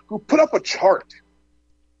Gab who put up a chart.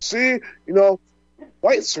 See, you know,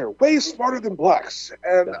 whites are way smarter than blacks.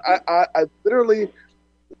 And I literally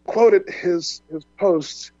quoted his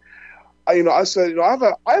post. I said, I have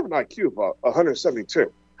an IQ of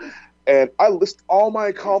 172. And I list all my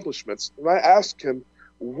accomplishments. And I asked him,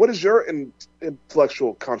 what is your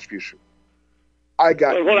intellectual contribution? I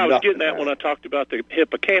got what I was getting at when I talked about the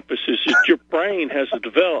hippocampus is that your brain has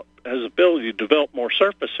ability to develop more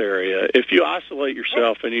surface area. If you isolate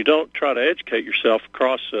yourself and you don't try to educate yourself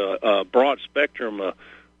across a broad spectrum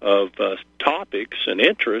of topics and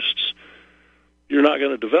interests, you're not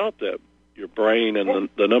going to develop that. Your brain and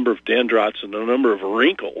the number of dendrites and the number of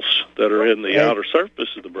wrinkles that are in the outer surface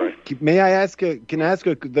of the brain. May I ask? Can I ask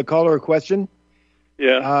the caller a question?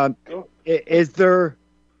 Yeah. Is there?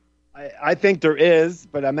 I think there is,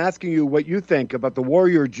 but I'm asking you what you think about the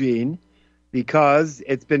warrior gene, because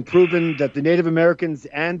it's been proven that the Native Americans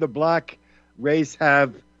and the black race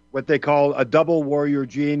have what they call a double warrior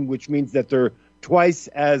gene, which means that they're twice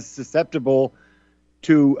as susceptible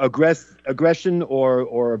to aggression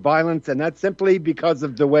or violence, and that's simply because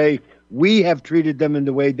of the way we have treated them and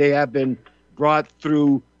the way they have been brought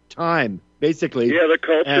through time, basically. Yeah, the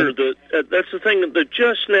culture. That's the thing that they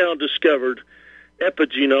just now discovered.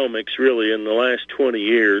 Epigenomics, really, in the last 20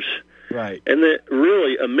 years. Right. And that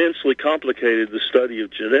really immensely complicated the study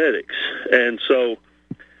of genetics. And so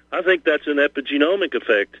I think that's an epigenomic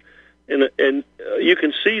effect. And you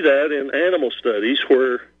can see that in animal studies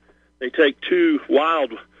where they take two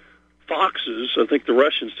wild foxes. I think the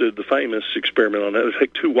Russians did the famous experiment on that. They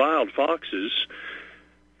take two wild foxes,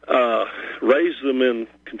 raise them in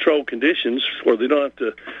controlled conditions where they're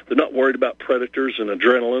not worried about predators and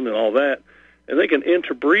adrenaline and all that. And they can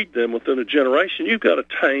interbreed them within a generation. You've got a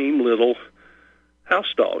tame little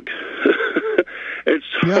house dog. And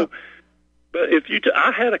so, but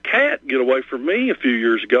I had a cat get away from me a few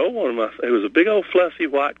years ago. It was a big old fluffy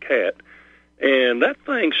white cat, and that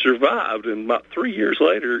thing survived. And about 3 years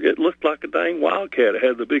later, it looked like a dang wildcat. It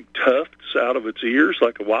had the big tufts out of its ears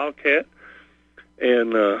like a wildcat,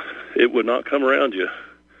 and it would not come around you.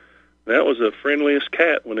 That was the friendliest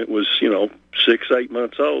cat when it was, 6-8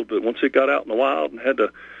 months old. But once it got out in the wild and had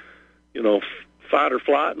to, fight or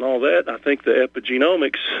flight and all that, I think the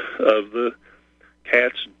epigenomics of the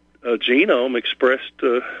cat's genome expressed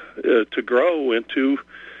to grow into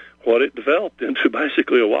what it developed into,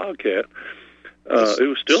 basically a wildcat. It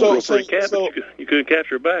was still a real pretty cat, but you couldn't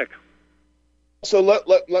capture it back. So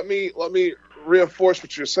let me reinforce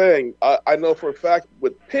what you're saying. I know for a fact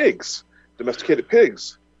with pigs, domesticated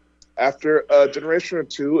pigs, after a generation or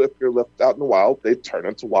two, if they're left out in the wild, they turn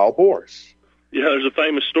into wild boars. Yeah, there's a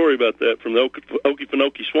famous story about that from the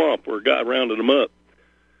Okefenokee Swamp where a guy rounded them up,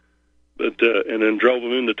 and then drove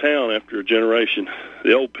them into town after a generation.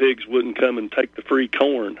 The old pigs wouldn't come and take the free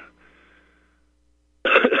corn.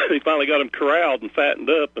 He finally got them corralled and fattened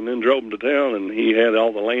up, and then drove them to town, and he had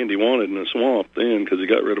all the land he wanted in the swamp then because he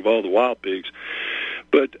got rid of all the wild pigs.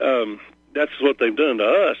 But that's what they've done to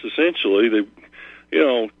us, essentially.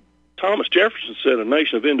 Thomas Jefferson said a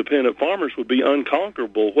nation of independent farmers would be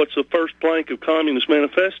unconquerable. What's the first plank of Communist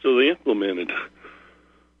Manifesto they implemented?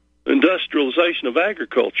 Industrialization of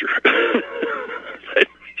agriculture.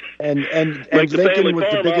 and make the Lincoln family was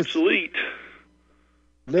farm the biggest. Obsolete.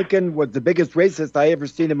 Lincoln was the biggest racist I ever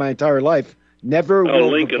seen in my entire life. Never will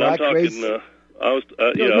Lincoln, the black I'm talking. race. I'm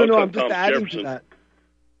just adding to that.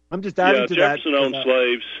 I'm just adding to that. Jefferson owned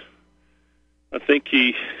slaves. I think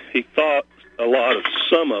he thought a lot of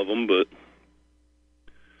some of them, but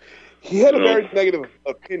he had a very negative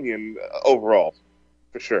opinion overall,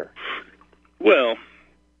 for sure. Well,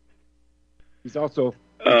 he's also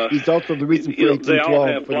the reason for they all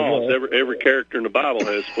have flaws. Every character in the Bible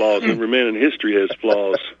has flaws. Every man in history has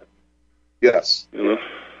flaws. Yes.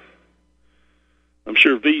 I'm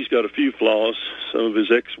sure V's got a few flaws. Some of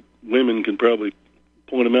his ex-women can probably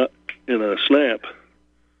point them out in a snap.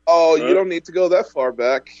 Oh, you don't need to go that far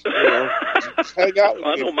back. Just hang out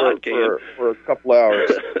with me for a couple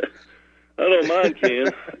hours. I don't mind,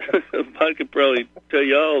 Ken. I could probably tell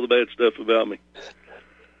you all the bad stuff about me.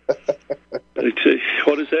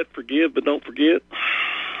 What is that? Forgive but don't forget.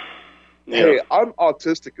 Hey, I'm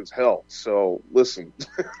autistic as hell. So listen.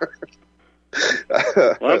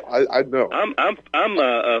 Well, I know. I'm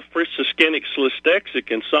a Frischiskenik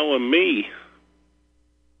Slistexic, and so am me.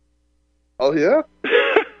 Oh yeah.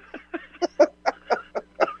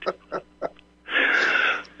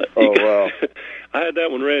 Oh wow! I had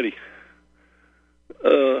that one ready.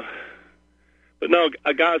 But no,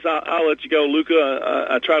 guys, I'll let you go, Luca.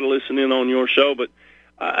 I try to listen in on your show, but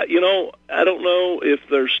I don't know if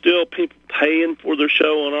there's still people paying for their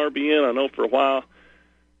show on RBN. I know for a while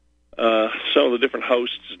some of the different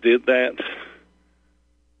hosts did that,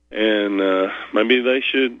 and maybe they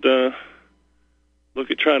should look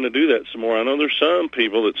at trying to do that some more. I know there's some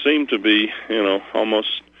people that seem to be,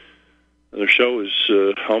 almost their show is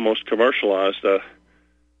almost commercialized.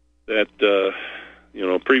 That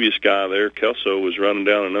previous guy there, Kelso, was running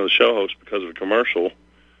down another show host because of a commercial.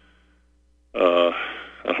 I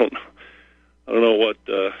don't know what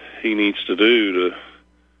he needs to do to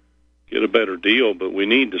get a better deal, but we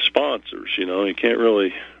need the sponsors. You can't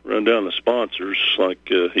really run down the sponsors like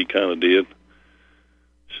he kind of did.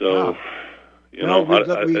 So,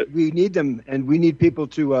 we need them, and we need people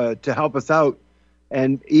to help us out,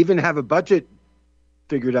 and even have a budget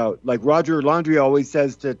figured out. Like Roger Laundrie always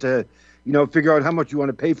says to figure out how much you want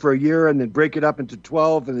to pay for a year, and then break it up into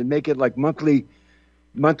 12, and then make it like monthly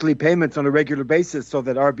payments on a regular basis, so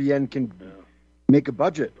that RBN can make a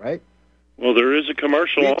budget, right? Well, there is a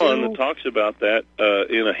commercial on that talks about that.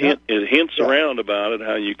 It hints around about it,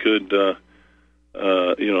 how you could,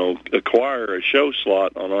 acquire a show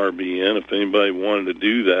slot on RBN. If anybody wanted to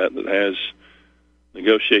do that has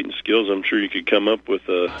negotiating skills, I'm sure you could come up with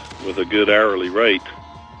a good hourly rate.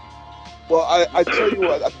 Well, I tell you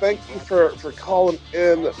what, I thank you for calling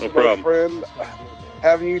in, no problem. Friend.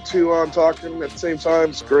 Having you two on talking at the same time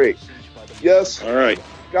is great. Yes. All right.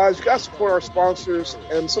 Guys, you got to support our sponsors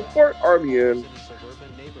and support RBN.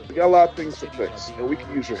 We got a lot of things to fix, and we can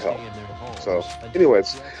use your help. So,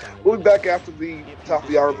 anyways, we'll be back after the top of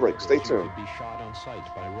the hour break. Stay tuned.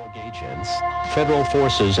 Federal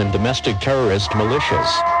forces and domestic terrorist militias.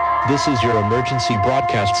 This is your emergency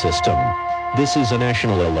broadcast system. This is a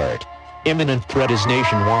national alert. Imminent threat is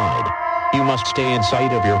nationwide. You must stay in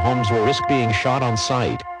sight of your homes or risk being shot on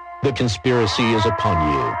sight. The conspiracy is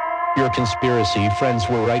upon you. Your conspiracy friends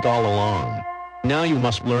were right all along. Now you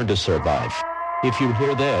must learn to survive. If you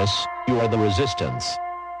hear this, you are the resistance.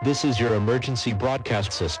 This is your emergency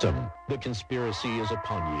broadcast system. The conspiracy is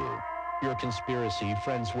upon you. Your conspiracy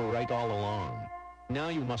friends were right all along. Now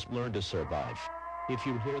you must learn to survive. If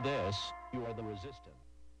you hear this, you are the resistance.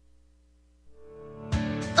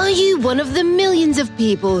 Are you one of the millions of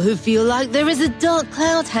people who feel like there is a dark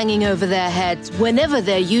cloud hanging over their heads whenever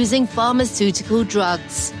they're using pharmaceutical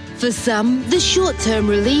drugs? For some, the short-term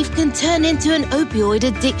relief can turn into an opioid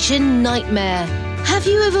addiction nightmare. Have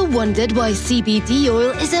you ever wondered why CBD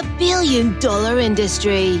oil is a billion-dollar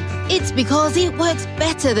industry? It's because it works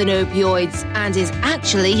better than opioids and is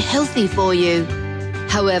actually healthy for you.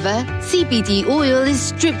 However, CBD oil is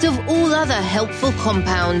stripped of all other helpful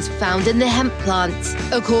compounds found in the hemp plant.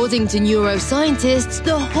 According to neuroscientists,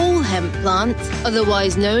 the whole hemp plant,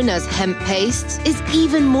 otherwise known as hemp paste, is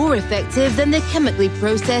even more effective than the chemically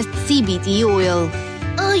processed CBD oil.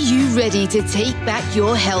 Are you ready to take back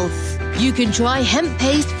your health? You can try hemp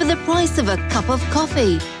paste for the price of a cup of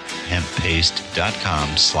coffee.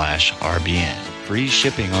 Hemppaste.com/RBN. Free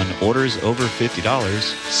shipping on orders over $50.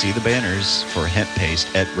 See the banners for hemp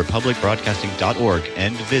paste at republicbroadcasting.org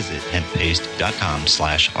and visit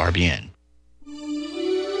hemppaste.com/RBN.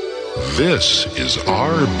 This is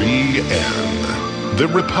RBN, the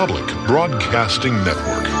Republic Broadcasting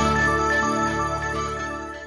Network.